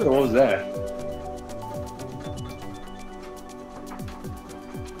diaper or what was that?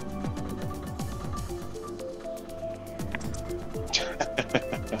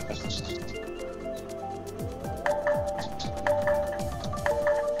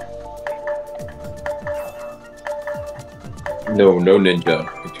 No, no ninja.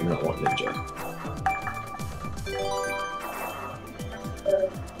 I do not want ninja.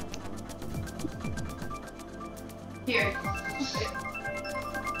 Here.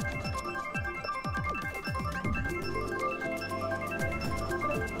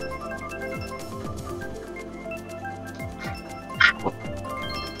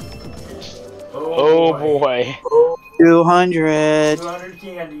 Oh boy. 200. 200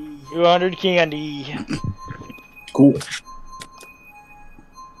 candy. 200 candy. Cool.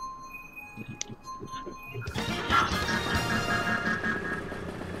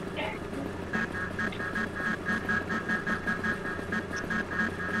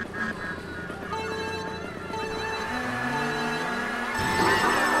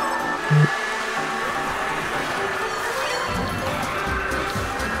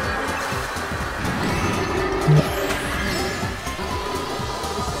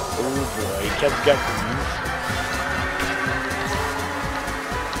 Oh boy, Kev's got greens.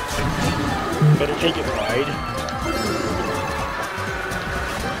 Better take it wide.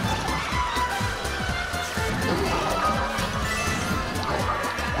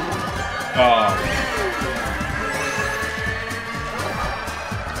 Oh.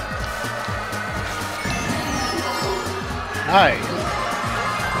 Nice.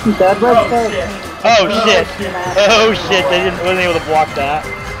 Bad red Oh, flag. shit. Oh shit! Oh shit! They wasn't able to block that.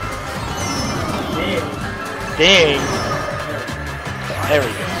 Dang! There we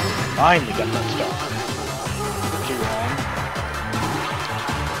go. Finally got that star. Too long.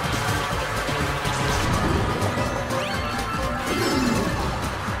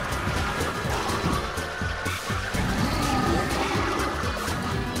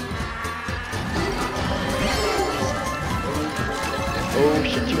 Oh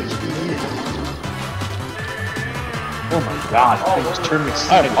shit! Too much speed. Oh my god, they just turned me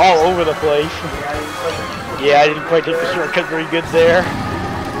I'm all over the place. Yeah, I didn't quite take the shortcut very good there.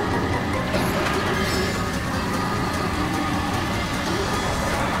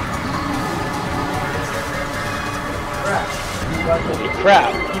 Holy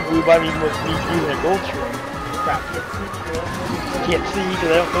crap, he blew by me with me using a gold string. Crap. Can't see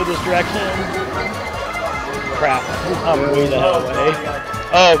because I don't know this direction. Crap, I'm way the hell away.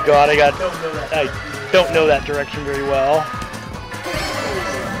 Oh god, I don't know that direction very well.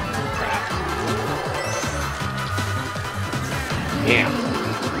 Yeah.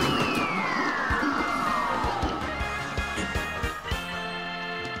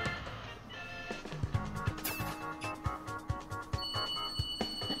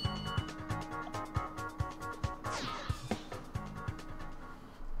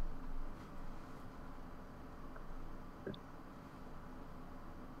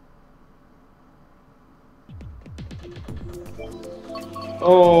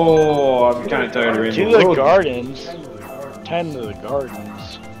 Oh, I'm kind of tired of To the gardens. 10 to the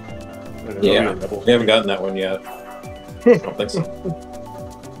gardens. Yeah, we haven't gotten that one yet. I don't think so.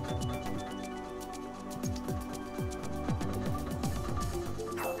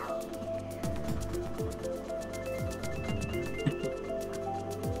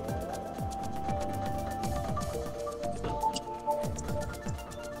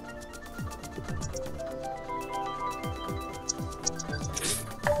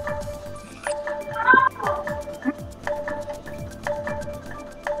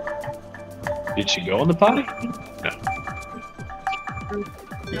 Did she go in the potty? No.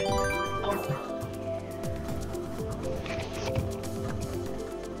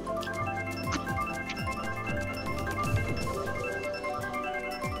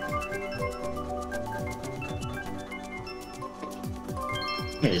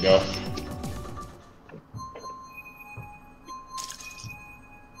 There you go.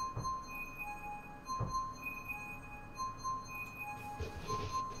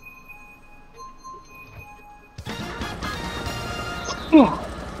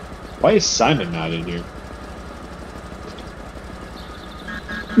 Why is Simon not in here?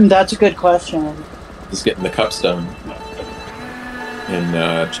 That's a good question. He's getting the cup stone in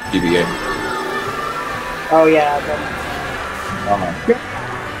GBA. Oh yeah.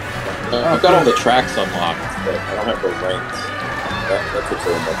 I've got all the tracks unlocked, but I don't have the ranks. That's what's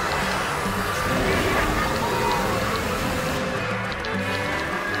in there.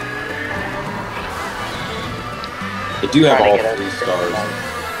 They do have all 3 stars.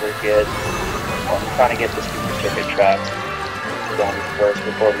 We're good. I'm trying to get the Super Circuit track done first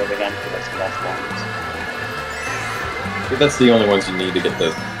before moving on to the next ones. That's the only ones you need to get the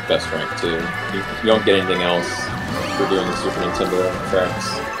best rank too. You don't get anything else for doing the Super Nintendo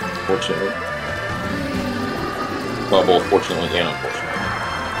tracks, fortunately. Well, both fortunately and unfortunately.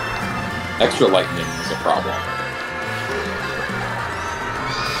 Extra lightning is a problem.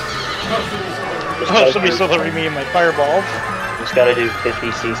 Oh, somebody still throwing me in my fireballs. Just gotta do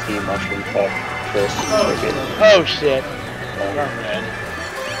 50cc mushroom cup first. Oh shit. Alright.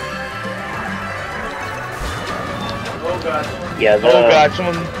 Oh god. Yeah, Oh god,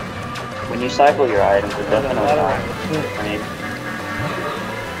 someone... when you cycle your items, it definitely not.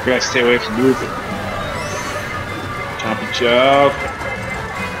 You gotta stay away from moving. Choppy chop.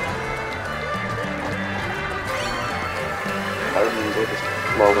 I remember just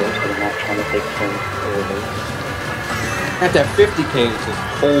lowers, but I'm not trying to take things early. At that 50k is just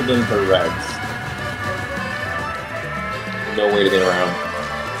holding her reds. No way to get around.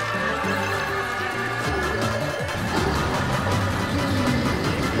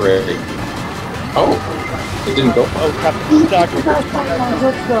 Great. Oh! It didn't go. Oh crap, it's stuck.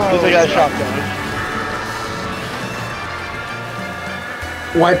 Because I got a shotgun.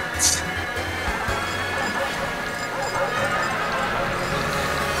 What?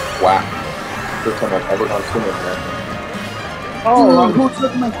 Wow. First time I've ever gone swimming, man. Oh, who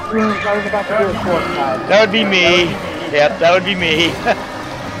took my spoons? I was about to do a 4th time. That would be me. Yep, that would be me.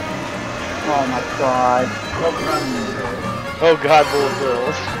 Oh my god. Oh god, bullet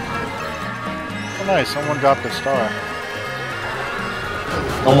bills. Oh nice, someone dropped a star.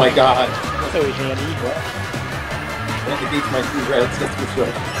 Oh my god. That's always handy. That defeats my 2 reds, that's for sure.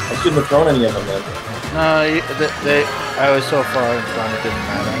 I shouldn't have thrown any of them then. No, I was so far in front it didn't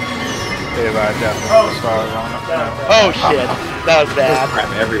matter. They arrived after the star wrong. Oh shit, that was There's bad.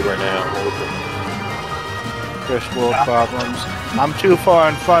 crap everywhere now. First world problems. I'm too far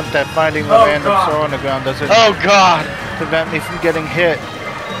in front that finding the random star on the ground doesn't Oh god. prevent me from getting hit.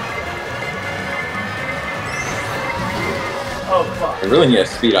 Oh fuck. I really need a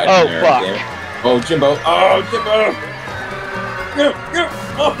speed item Oh, there. fuck. Damn it. Oh, Jimbo. Oh, Jimbo. Go.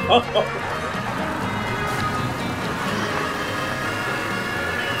 Oh.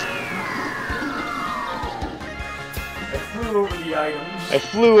 Over the items. I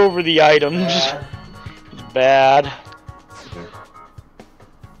flew over the items. It's bad.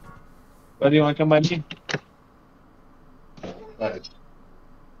 Why do you want to come by me?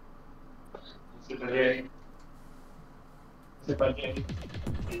 Good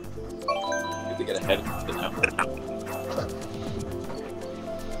to get ahead of it now.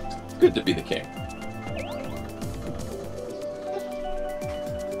 Good to be the king.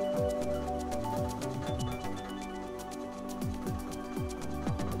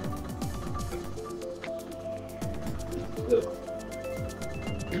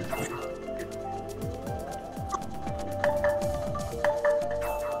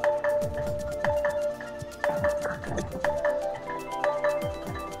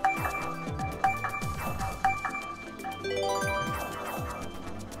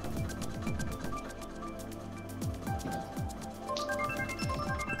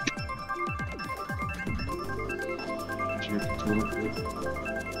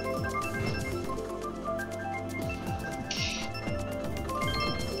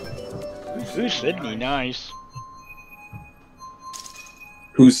 Who's Sydney? Nice.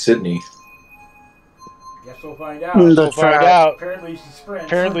 Who's Sydney? Guess we'll find out. We'll find out. Apparently she sprints.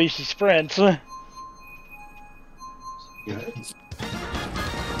 Apparently she sprints. I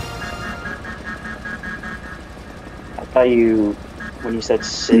thought you when you said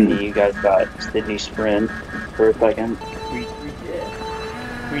Sydney, you guys got Sydney Sprint for a second. We did.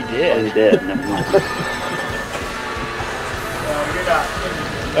 Oh, you did. Never mind.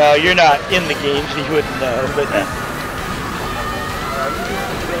 You're not in the game, so you wouldn't know. But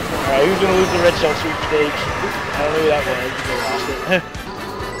alright, who's gonna lose the red shell sweepstakes? I don't know who that was. They lost it.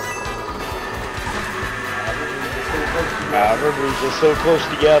 Everybody's just so close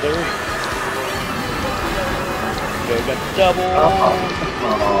together. Go got the double.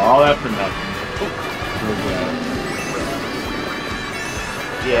 All that for nothing.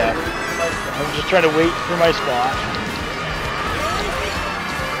 Yeah. I'm just trying to wait for my spot.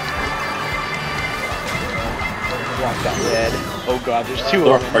 Block that red. Oh god, there's two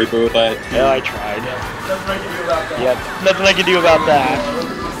of them. Are you good with that? Yeah, I tried. Yep, nothing I can do about that.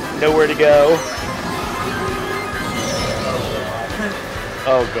 Nowhere to go.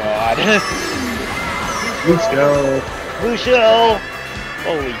 Oh god. Blue shell. Blue shell!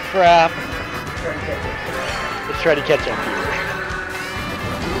 Holy crap. Let's try to catch up here.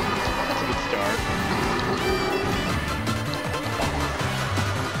 That's a good start.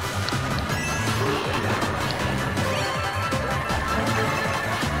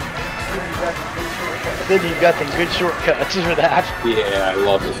 Then you've got some good shortcuts for that. Yeah, I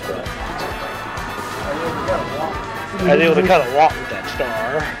love this stuff. I was able to cut a lot with that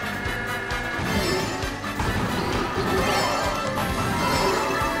star.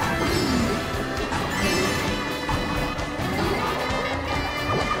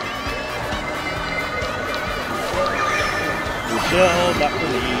 Blue shell, not for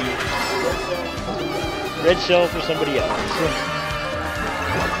me. Red shell for somebody else.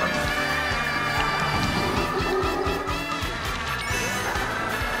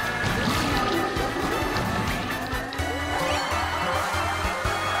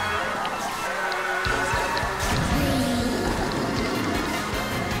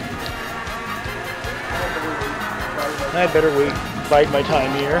 I better wait, bide my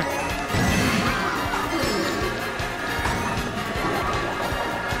time here.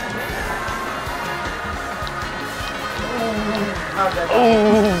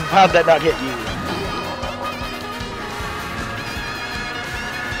 Oh, how'd that not hit you?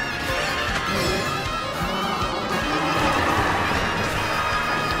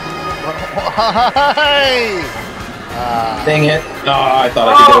 Dang it. No, I thought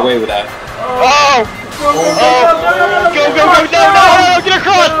I could get away with that. Oh! Go, go, go, no, get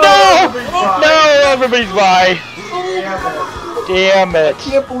across, no! Everybody's by. Damn it. I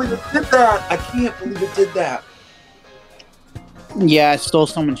can't believe it did that. I can't believe it did that. Yeah, I stole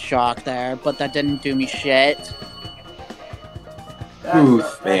someone's shock there, but that didn't do me shit.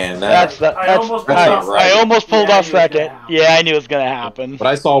 Oof, man. I almost pulled off second. Yeah, I knew it was gonna happen. What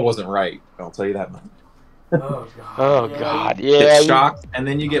I saw wasn't right. I'll tell you that much. Oh god, yeah. Get shocked, and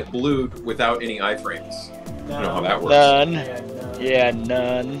then you get blued without any iframes. You know how that works. None. Yeah,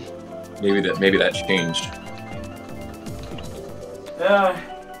 none. Maybe that changed.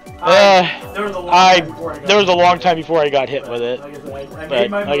 There was a long time before I got hit with it. But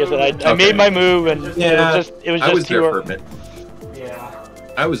like I said, I made my move, and yeah, it was just I was there too. for a minute.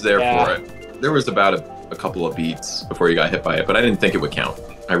 I was there for it. There was about a couple of beats before you got hit by it, but I didn't think it would count.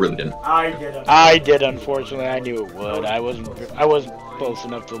 I really didn't. I did, unfortunately. I knew it would. I wasn't close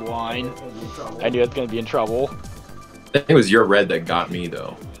enough to the line. I knew I was going to be in trouble. It was your red that got me,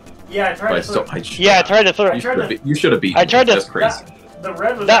 though. Yeah, I tried to. I tried to throw. You should have beat me. I tried to. That's crazy. The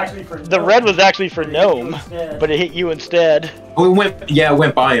red was actually for. The red was actually for Knome, but it hit you instead. Oh, it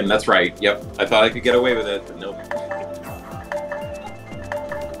went by him. That's right. Yep. I thought I could get away with it, but nope.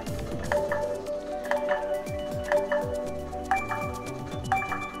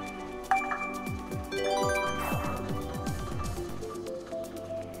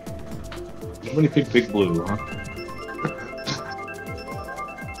 Somebody picked Big Blue, huh?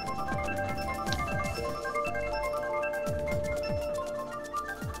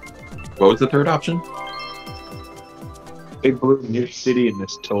 What was the third option? Big Blue, New City, and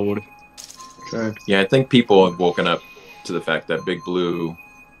this Toad track. Yeah, I think people have woken up to the fact that Big Blue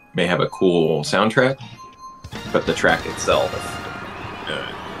may have a cool soundtrack, but the track itself.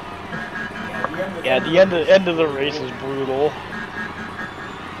 Yeah, the end of the race is brutal.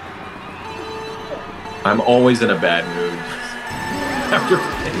 I'm always in a bad mood after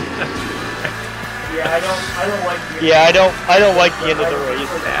playing that. Yeah, I don't like. I don't like the end of the race.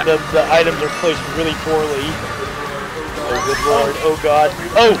 The items are placed really poorly. Oh good lord! Oh god!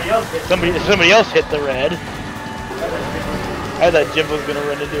 Oh, somebody else hit the red. I thought Jimbo was gonna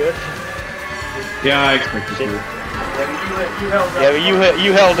run into it. Yeah, I expected to. Yeah, but you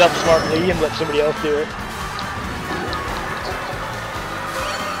held up smartly and let somebody else do it.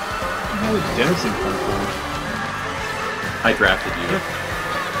 did Dennison come from? I drafted you.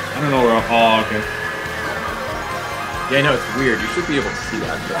 I don't know where. Oh, okay. Yeah, no, it's weird. You should be able to see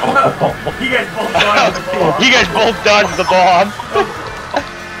that. You guys both dodged the ball. You guys both dodged the bomb.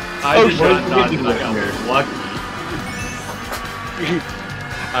 I did not dodge it. I got lucky.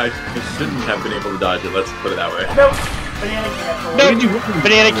 I shouldn't have been able to dodge it. Let's put it that way. Nope. Banana canceled. Nope.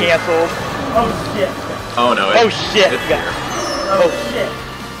 Banana canceled. Oh shit. Oh no. Oh shit. It's here. Oh shit.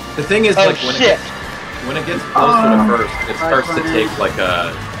 The thing is, Oh like shit. when it gets closer to first, it starts to take like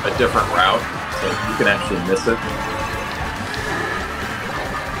a different route, so you can actually miss it.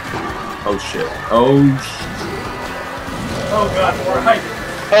 Oh shit. Oh shit. Oh god, more height.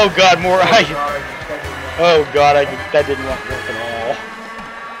 Oh god, more ice. Oh god, that didn't work at all.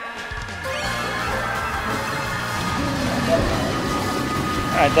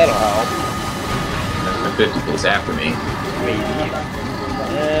 Alright, that'll help. My 50 is after me. Maybe.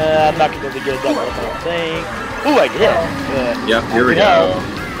 I'm not gonna be able to get a double thing. Ooh, I did. Good. Yep, here we go.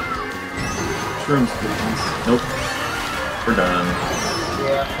 Shrooms, please. Nope. We're done.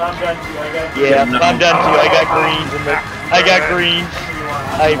 Yeah, I'm done too. I'm done too. I got greens in the. I got greens.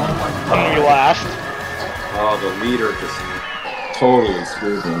 I'm gonna be last. Oh, the leader just totally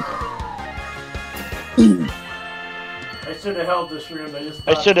screwed me. I should have held this room.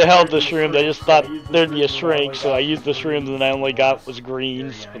 I should have held this room. I just thought there'd be a shrink, so I used the shrooms, and I only got was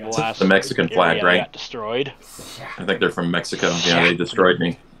greens for the last. The Mexican flag, right? Got destroyed. I think they're from Mexico. Yeah, they destroyed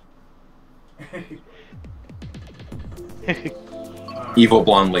me. Evil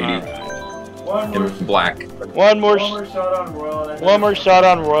blonde lady in black. One more shot on Royal. One more shot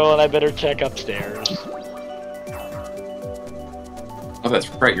on Royal, and I better check upstairs. Oh, that's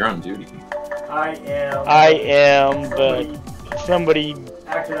right. You're on duty. I am, but somebody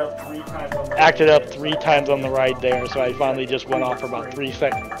acted up 3 times on the ride there, so I finally just went off for about 3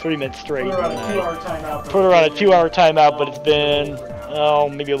 minutes straight. Put her on a 2-hour timeout. Put her on a 2-hour timeout, but it's been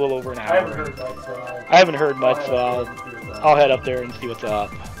maybe a little over an hour. I haven't heard much, so I'll head up there and see what's up.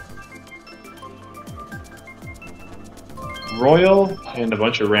 Royal and a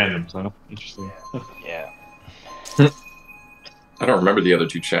bunch of randoms, huh? Interesting. Yeah. I don't remember the other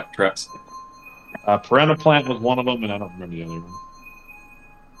two traps. Piranha Plant was one of them, and I don't remember the other one.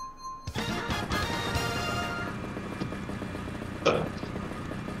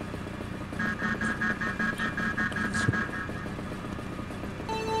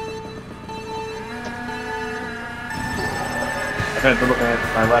 I had to look at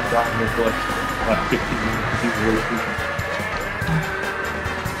my laptop and it's like 15 minutes.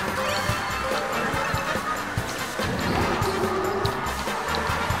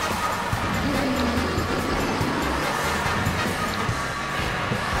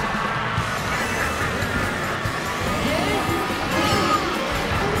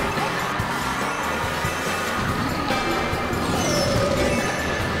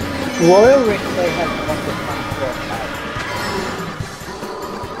 Royal Ringplay has one of the fun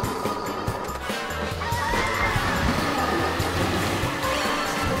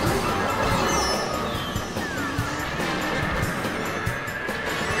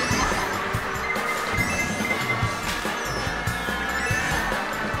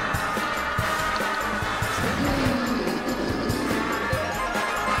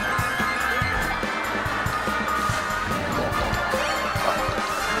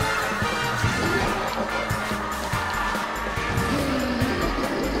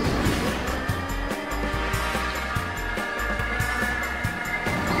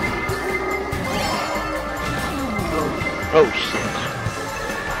Oh shit.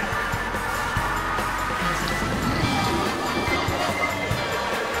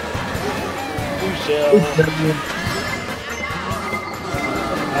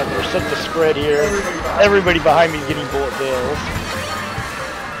 There's such a spread here. Everybody behind me is getting bullet bills.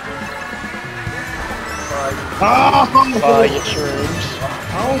 Buy your shrooms.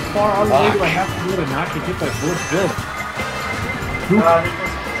 How far out of the way do I have to go to not to get that bullet bill?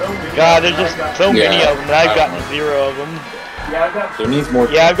 God, there's just so many of them, and I've gotten 0 of them. Yeah, I've got. There needs more.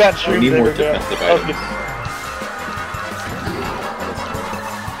 Yeah, I've got shrooms. We need more defensive items.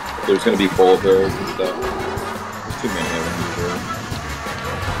 There's going to be bullet bills and stuff. There's too many of them.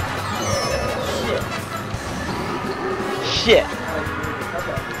 Shit.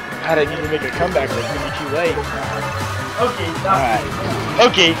 God, I need to make a comeback, but it's going to be too late. Alright.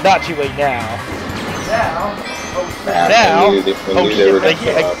 Okay, not too late now. Now? Oh shit, I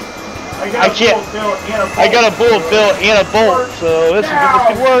can't. I got a bullet bill and a bolt, so this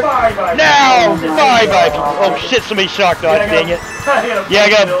could work. Now! Bye-bye. Oh shit, somebody shock dodge, dang it. Yeah, I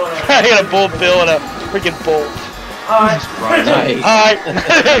got a bullet bill and a freaking bolt. Nice.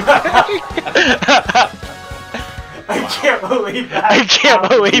 I can't believe that. I can't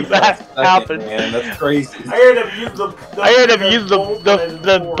believe that happened. Man, that's crazy. I heard him use the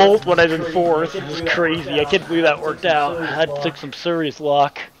bolt when I was in fourth. It was crazy. I can't believe that worked out. That took some serious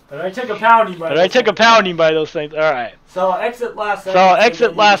luck. But I took a pounding by those things. Alright. So I'll exit last second. So I'll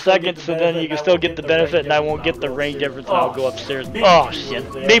exit last second, so then you can still get the benefit, and I won't get the range difference, and I'll go upstairs. Oh,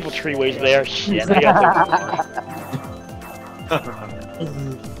 shit. Maple Tree Way's there. Shit. I got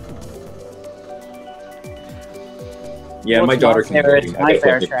Yeah, my daughter can My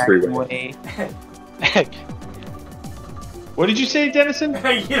favorite track way. What did you say, Dennison?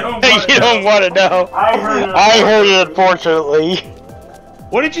 You don't want to know. I heard it, unfortunately.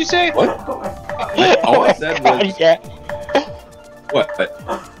 What did you say? What? All I said was... Yeah. What?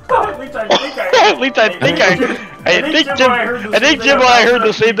 At least I think Jimbo and I heard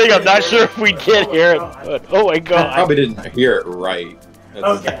the same thing. I'm not sure if we did hear it, but oh my god. I probably didn't hear it right.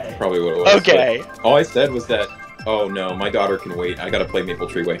 That's probably what it was. Okay. But all I said was that, oh no, my daughter can wait. I gotta play Maple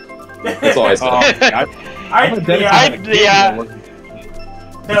Tree Way. That's all I said. I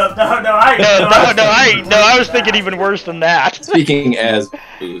was thinking even worse than that. Speaking as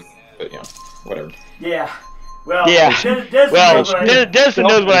Booth, but yeah, whatever. Yeah. Well, yeah. Denison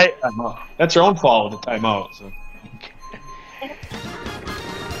knows what I... That's her own fault with the timeout, so...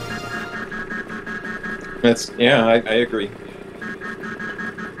 That's... Yeah, I agree.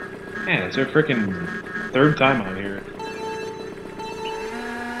 Man, it's her freaking third timeout here.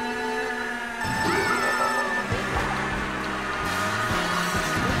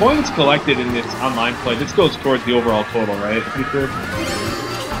 Points collected in this online play, this goes towards the overall total, right?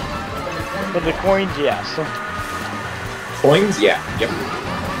 For the coins, yes. Coins? Yeah. Yep.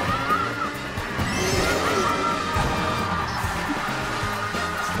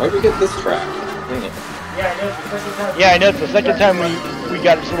 Why did we get this track? Dang it. Yeah, I know it's the second time we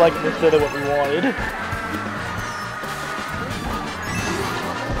got it selected instead of what we wanted.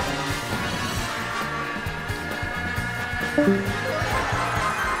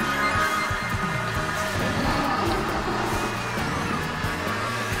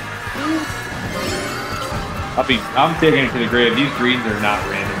 I'm taking it to the grave. These greens are not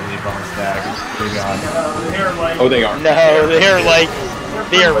randomly bonus tags. Oh, they are. No,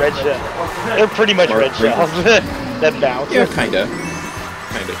 they're red shells. They're pretty much red shells that bounce. Yeah, kinda.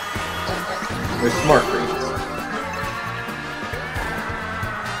 They're smart greens.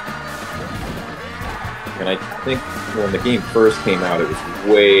 And I think when the game first came out, it was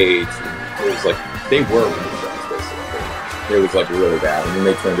way too... It was like, they were red shells, basically. It was like really bad, and then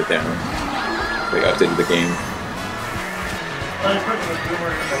they turned it down. They updated the game.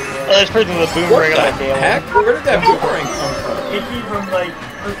 Let's put the boomerang on the tail. Heck? Where did that boomerang come from?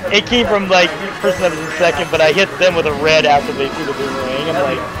 It came from person that was in second, but I hit them with a red after they threw the boomerang. I'm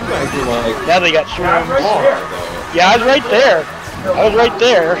like, now they got shrooms. Yeah, I was right there.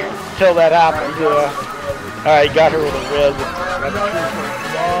 Until that happened. Alright, got her with a red.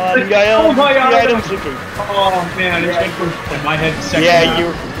 Oh my god! Oh man, it went from my head to second.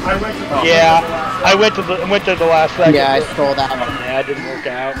 I went to the last second. Yeah, I stole that one. Yeah, it didn't work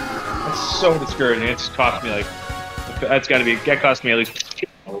out. That's so discouraging. It just cost me like... That cost me at least...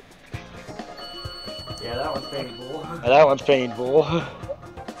 Yeah, that one's painful. That one's painful.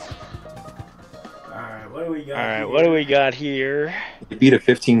 Alright, what do we got what do we got here? You beat a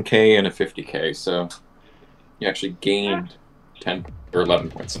 15k and a 50k, so you actually gained 10 or 11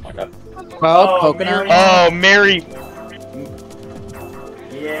 points, something like that. Well, coconut. Mary.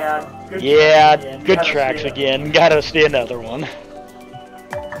 Yeah, good tracks again. Gotta stay another one.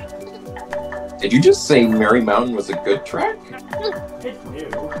 Did you just say Mary Mountain was a good track?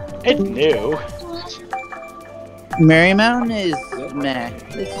 It's new. Mary Mountain is meh.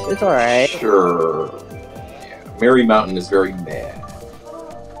 It's alright. Sure. Yeah, Mary Mountain is very meh.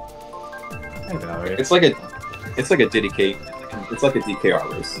 It's like a DK. It's like a DKR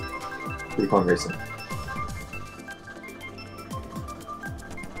race. Pretty fun racing.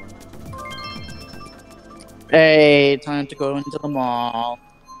 Hey, time to go into the mall.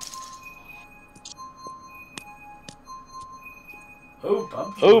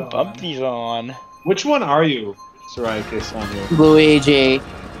 Oh, Bumpty's on. Which one are you, Siriacus, on you? Luigi.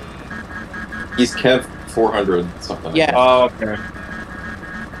 He's Kev 400 something. Yeah. Oh, okay.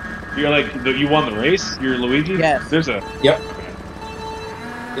 You're like, you won the race? You're Luigi? Yes. There's a... Yep.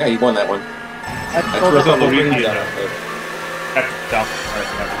 Yeah, he won that one. I thought Luigi got it.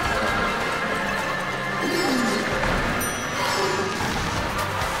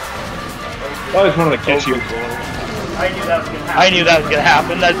 I always wanted to catch you. I knew that was gonna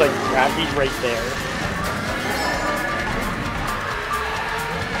happen. I was like, crap, he's right there.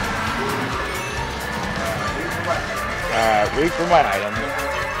 Wait for my item.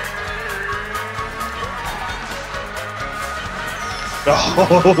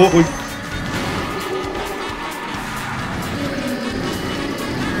 Oh,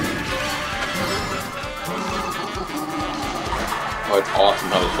 Oh, it's awesome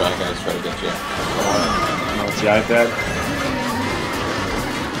how the Shy Guys try to get you. oh, it's the iPad.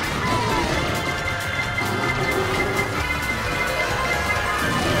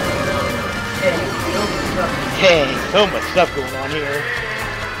 Dang, so much stuff going on here.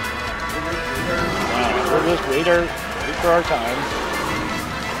 Wow, we'll just wait for our time.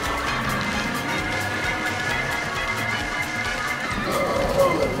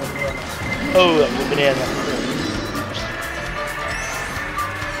 Oh, that was a banana.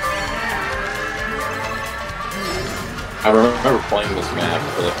 I remember playing this map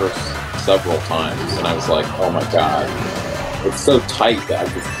for the first several times, and I was like, oh my god. It's so tight that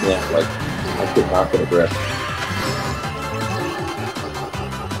I just can't, like, I could not get a grip.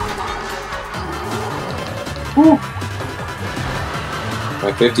 Whew.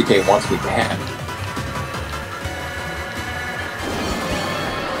 My 50K wants me bad.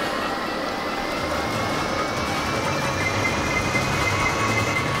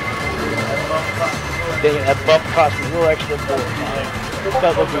 Dang it, that bump cost me a little extra for time. But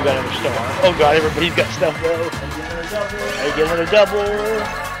look, we got another star. Oh god, everybody's got stuff though. I get another double.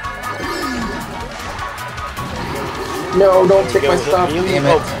 No, don't take my stuff. Damn it.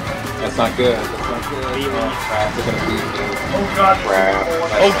 Oh. That's not good. That's not good. Crap, they're gonna beat me. Oh god. Crap.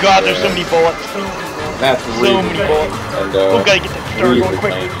 Oh god, there's so many bullets. That's So really many bullets. And, Oh, gotta get that star really going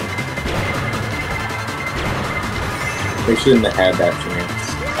quick. lame. They shouldn't have had that chance.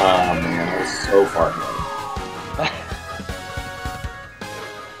 Oh man, I was so far ahead.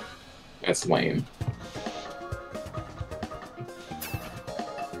 That's lame.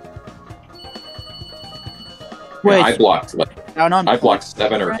 Wait. Yeah, I blocked Down on I blocked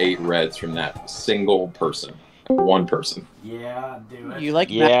 7 or 8 reds from that single person. One person. Yeah, do it. You like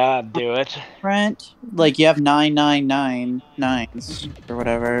Yeah, do it. Brent? Like you have 9999s or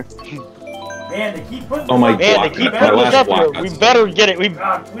whatever. Man, they keep putting Oh my this Man, up. they keep My putting this last up block here. We got better get it.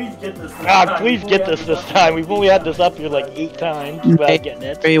 God, please get this. God, please get this time. We've only had this up here like 8 times without getting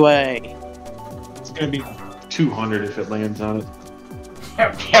it. Freeway. It's gonna be 200 if it lands on it.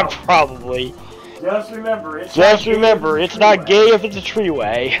 Yeah, probably. Just remember, it's Just remember, it's not gay if it's a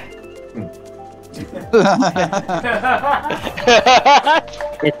treeway.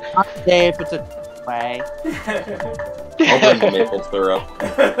 It's not gay if it's a way. I'll bring the maple syrup.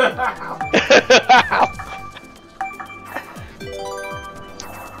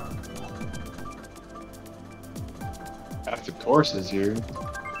 After courses here.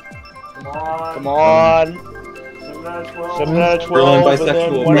 Come on. Come on. 7 out of 12. 7 out of 12, Berlin and then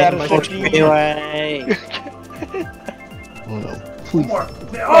bisexual. 1 out of Berlin 15. Freeway. Oh no. One Please. more.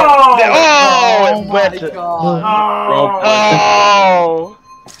 Oh, Oh it my went to... god. Oh!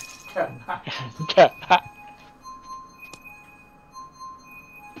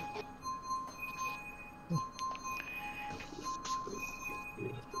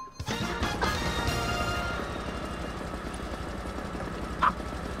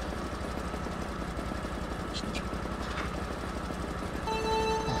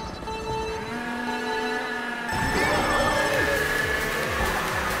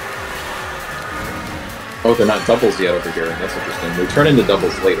 Oh, they're not doubles yet over here. That's interesting. They turn into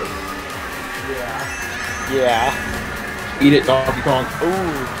doubles later. Yeah. Eat it, Donkey Kong.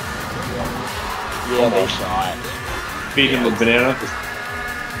 Ooh. Yeah, they saw it. Feed him the banana.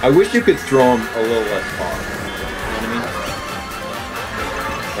 I wish you could throw them a little less far. You know what I mean?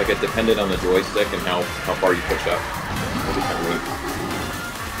 Like it depended on the joystick and how far you push up. That'd be kind of neat.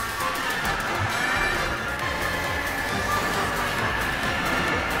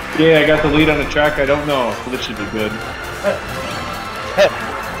 Yeah, I got the lead on the track. I don't know. This should be good.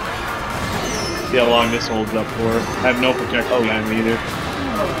 See how long this holds up for. I have no protection behind me either.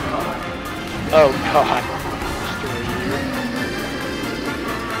 Oh god.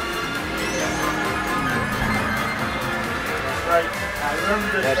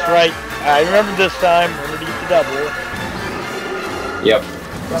 That's right. I remember this time. Remember to get the double. Yep,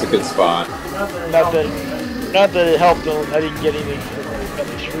 that's a good spot. Not that it helped though. I didn't get anything.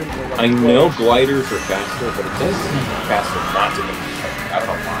 I know gliders are faster, but it does seem faster not to be. I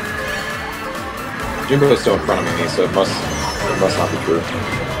don't know why. Jimbo is still in front of me, so it must not be true.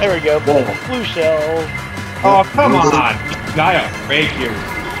 There we go. Blue shell. Oh, come on! Guy, break you.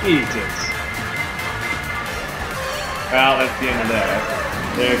 Jesus. Well, that's the end of that.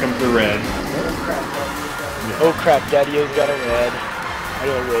 There comes the red. Oh crap, Daddy-O's got a red. I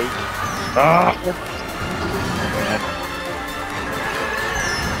gotta wait. Ah!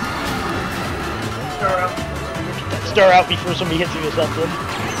 Star out before somebody hits you with something.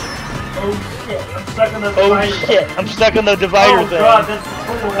 Oh shit, I'm stuck on the Oh divider. shit, I'm stuck on the divider thing. God, that's the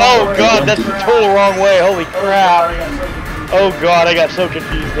total wrong Oh way. god, that's the total wrong way. Holy crap. Oh god, I got so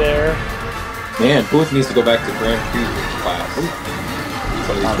confused there. Man, Booth needs to go back to Grand Prix class.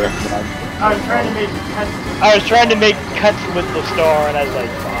 Some of these tracks. I was trying to make cuts. I was trying to make cuts with the star, and I was like,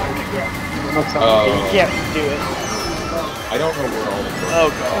 fuck. You can't do it. I don't know where all the Oh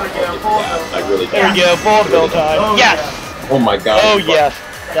god. I really There don't. we go, full bill time. Oh, Yes! Oh my god. Oh yes.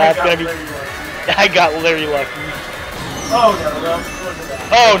 That's gonna be... I got very lucky. Oh no, well, so much for that.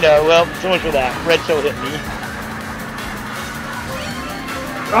 Oh no, well, so much for that. Red Soul hit me.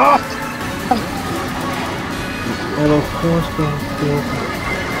 And of course, don't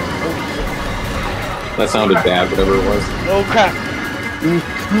That sounded bad, whatever it was. Oh crap.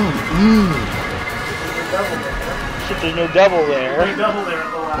 Shit, there's no double there. There's double there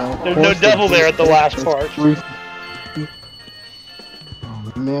at the last. There's no double there at the last part.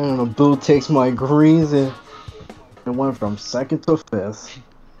 Oh man, the Boo takes my greens and it went from second to fifth.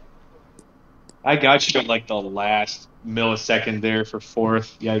 I got you at like the last millisecond there for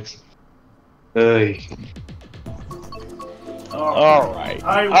fourth. Yikes. Ugh. Alright.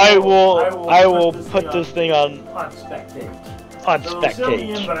 I will put this thing on spectate. on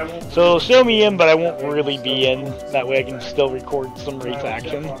spectate. So show me in, but I won't really be in. That way I can still record some race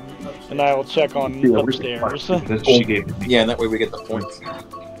action. And I will check on upstairs. Yeah, and that way we get the points.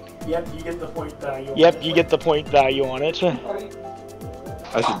 Yep, you get the point value. Yep, you get the point value on it.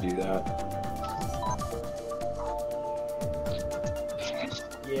 I should do that.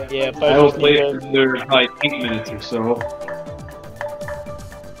 Yeah, but I will play it for like 8 minutes or so.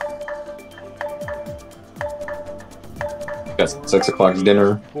 Got 6 o'clock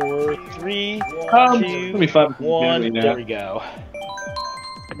dinner. 4, 3, 2, let me 1. There we go.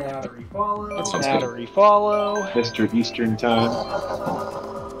 Now to refollow. That sounds Now to good. refollow. Mr. Eastern Time.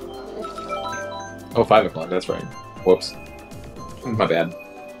 Oh, 5 o'clock, that's right. Whoops. My bad.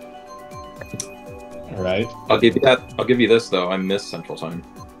 Alright. I'll give you that. I'll give you this though. I miss Central Time.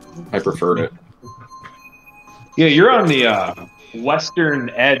 I preferred it. Yeah, you're on the western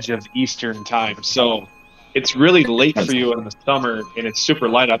edge of Eastern Time, so it's really late for you in the summer, and it's super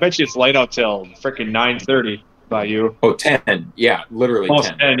light. I bet you it's light out till freaking 9:30 by you. Oh, 10. Yeah, literally Almost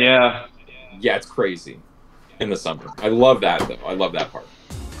 10. 10, yeah. Yeah, it's crazy in the summer. I love that though. I love that part.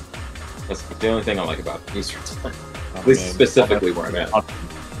 That's the only thing I like about Eastern Time. At least man. specifically where I'm at.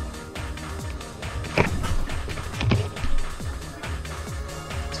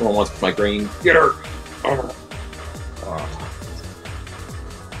 Someone wants my green. Get her! Oh.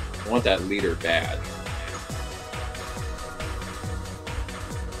 I want that leader bad.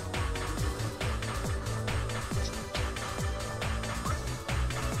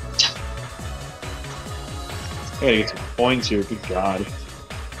 I gotta get some points here, good god.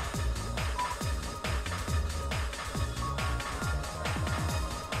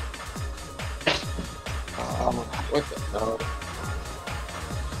 What the hell?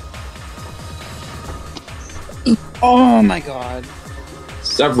 Oh my god.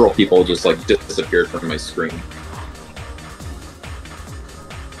 Several people just like disappeared from my screen.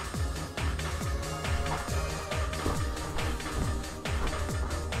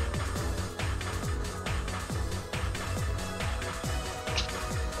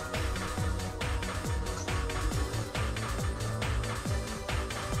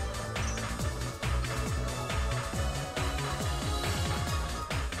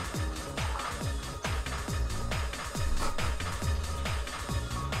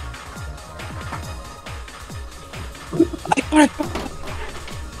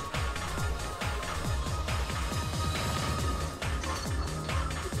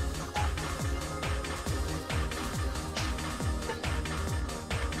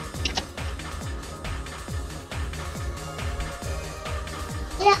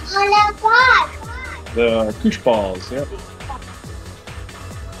 The push balls, yep.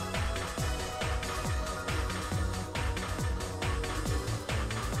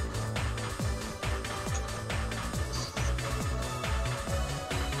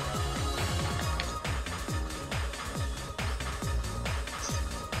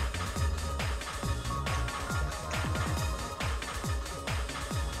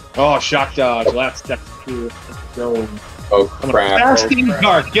 Oh, shock dodge. Last step through. Let's go. Oh crap. Fasting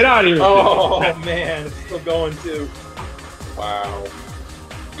cart. Get out of here. Oh man, it's still going too. Wow.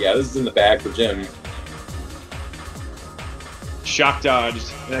 Yeah, this is in the bag for Jim. Shock dodge.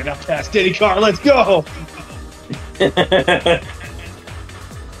 And I got past Denny car. Let's go.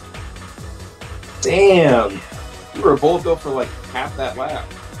 Damn. You were a bolt though for like half that lap.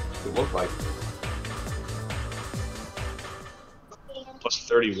 It looked like. almost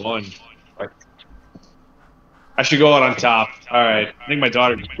 31. I should go out on top. All right. I think my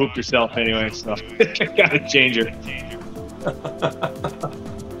daughter just pooped herself anyway, so gotta change her.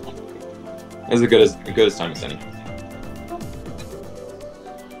 It's as good as time as any.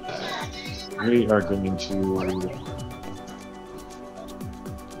 We are going to.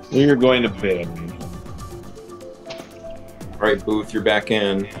 We are going to bed. All right, Booth, you're back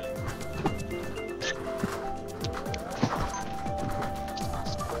in.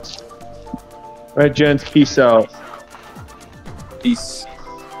 All right, gents. Peace out. Peace.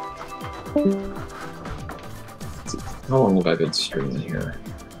 How long have I been streaming here?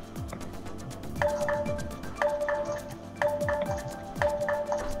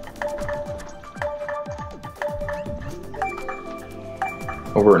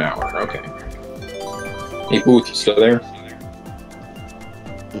 Over an hour, okay. Hey, Booth, you still there?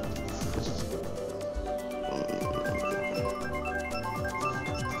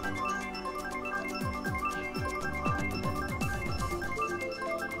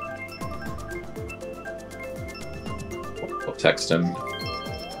 I'll text him.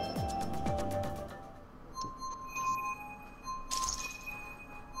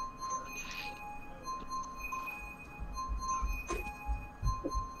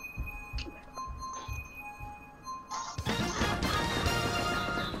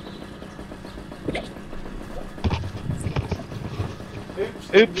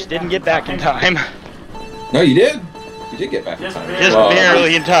 Oops, didn't get back in time. No, you did. You did get back in time. Just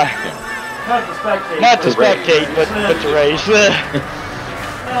barely in time. Not to spectate. Not to spectate, but to race.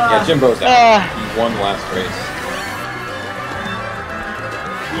 Yeah, Jimbo's out. He won last race.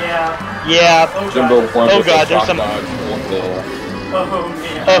 Yeah. Yeah. Oh, Jimbo won. Oh god, there's some. Oh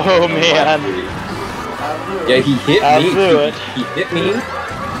man. Oh man. Yeah, he hit I me. blew it. He hit me,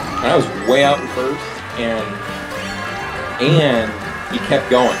 and I was way out in first, and he kept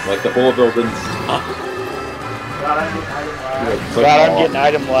going. Like the Bullville didn't stop. God, I'm getting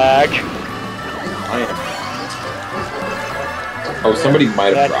item lag. I am. Oh, somebody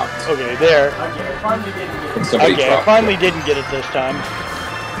might have dropped. Okay, there. And somebody Okay, I dropped. finally didn't get it this time.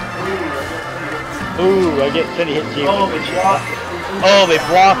 Ooh, I get Denny hit Jimbo. Oh, they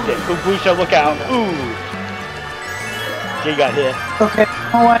blocked it. Ooh, Busha, look out. Ooh. He got hit. Okay.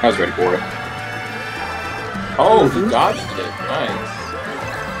 I was ready for it. Oh, he dodged it. Nice.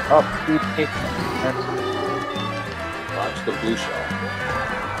 Oh, Dodged the blue shell.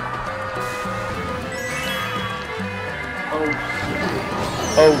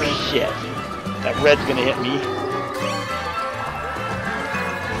 Oh shit. That red's gonna hit me.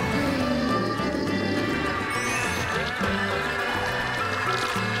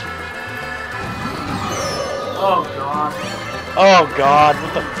 Oh god. Oh god,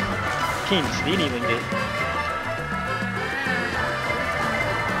 what the can't even see anything, dude.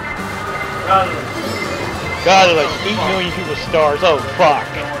 God, there's like 8 million people with stars. Oh fuck.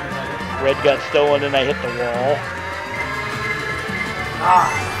 Red got stolen and I hit the wall.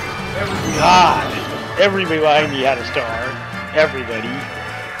 God. Everybody behind me had a star. Everybody.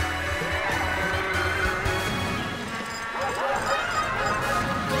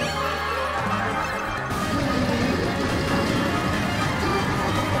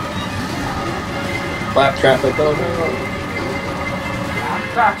 Lap traffic, oh no.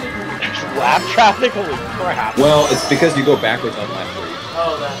 Lap traffic? Holy crap. Well, it's because you go backwards on lap 3.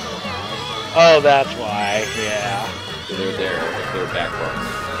 Oh, that's why. Yeah. So they're there. They're backwards.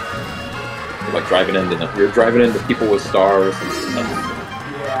 You're like driving into them. You're driving into people with stars and stuff.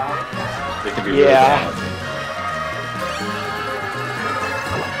 Yeah. They can be really bad.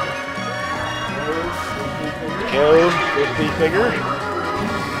 Go, this figure.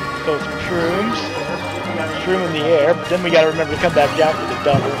 Throw some shrooms. Shroom in the air, but then we gotta remember to come back down for the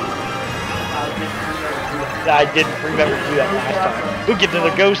double. I didn't remember to do that last time. We'll get the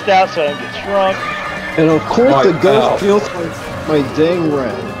ghost out so I don't get shrunk. And of course the ghost feels my dang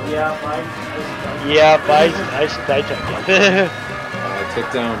red. Yep, I took it. I took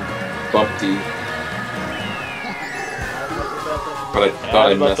down Bumpty. But I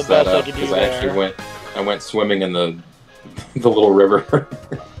thought I messed that up because I went swimming in the little river.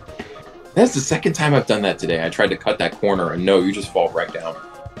 That's the second time I've done that today. I tried to cut that corner and no, you just fall right down.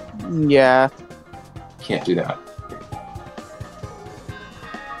 Yeah. Can't do that.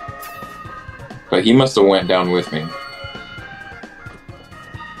 But he must have went down with me.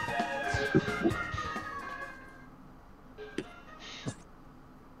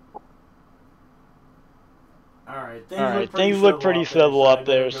 Alright, things look pretty civil up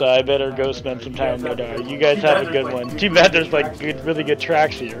there, so I better go spend some time with my daughter. You guys have a good one. Too bad there's like really good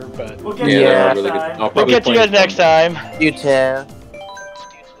tracks here, but We'll catch you really next good. time. We'll catch you guys next time. You too.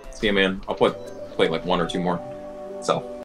 See you, man. I'll play like 1 or 2 more. So.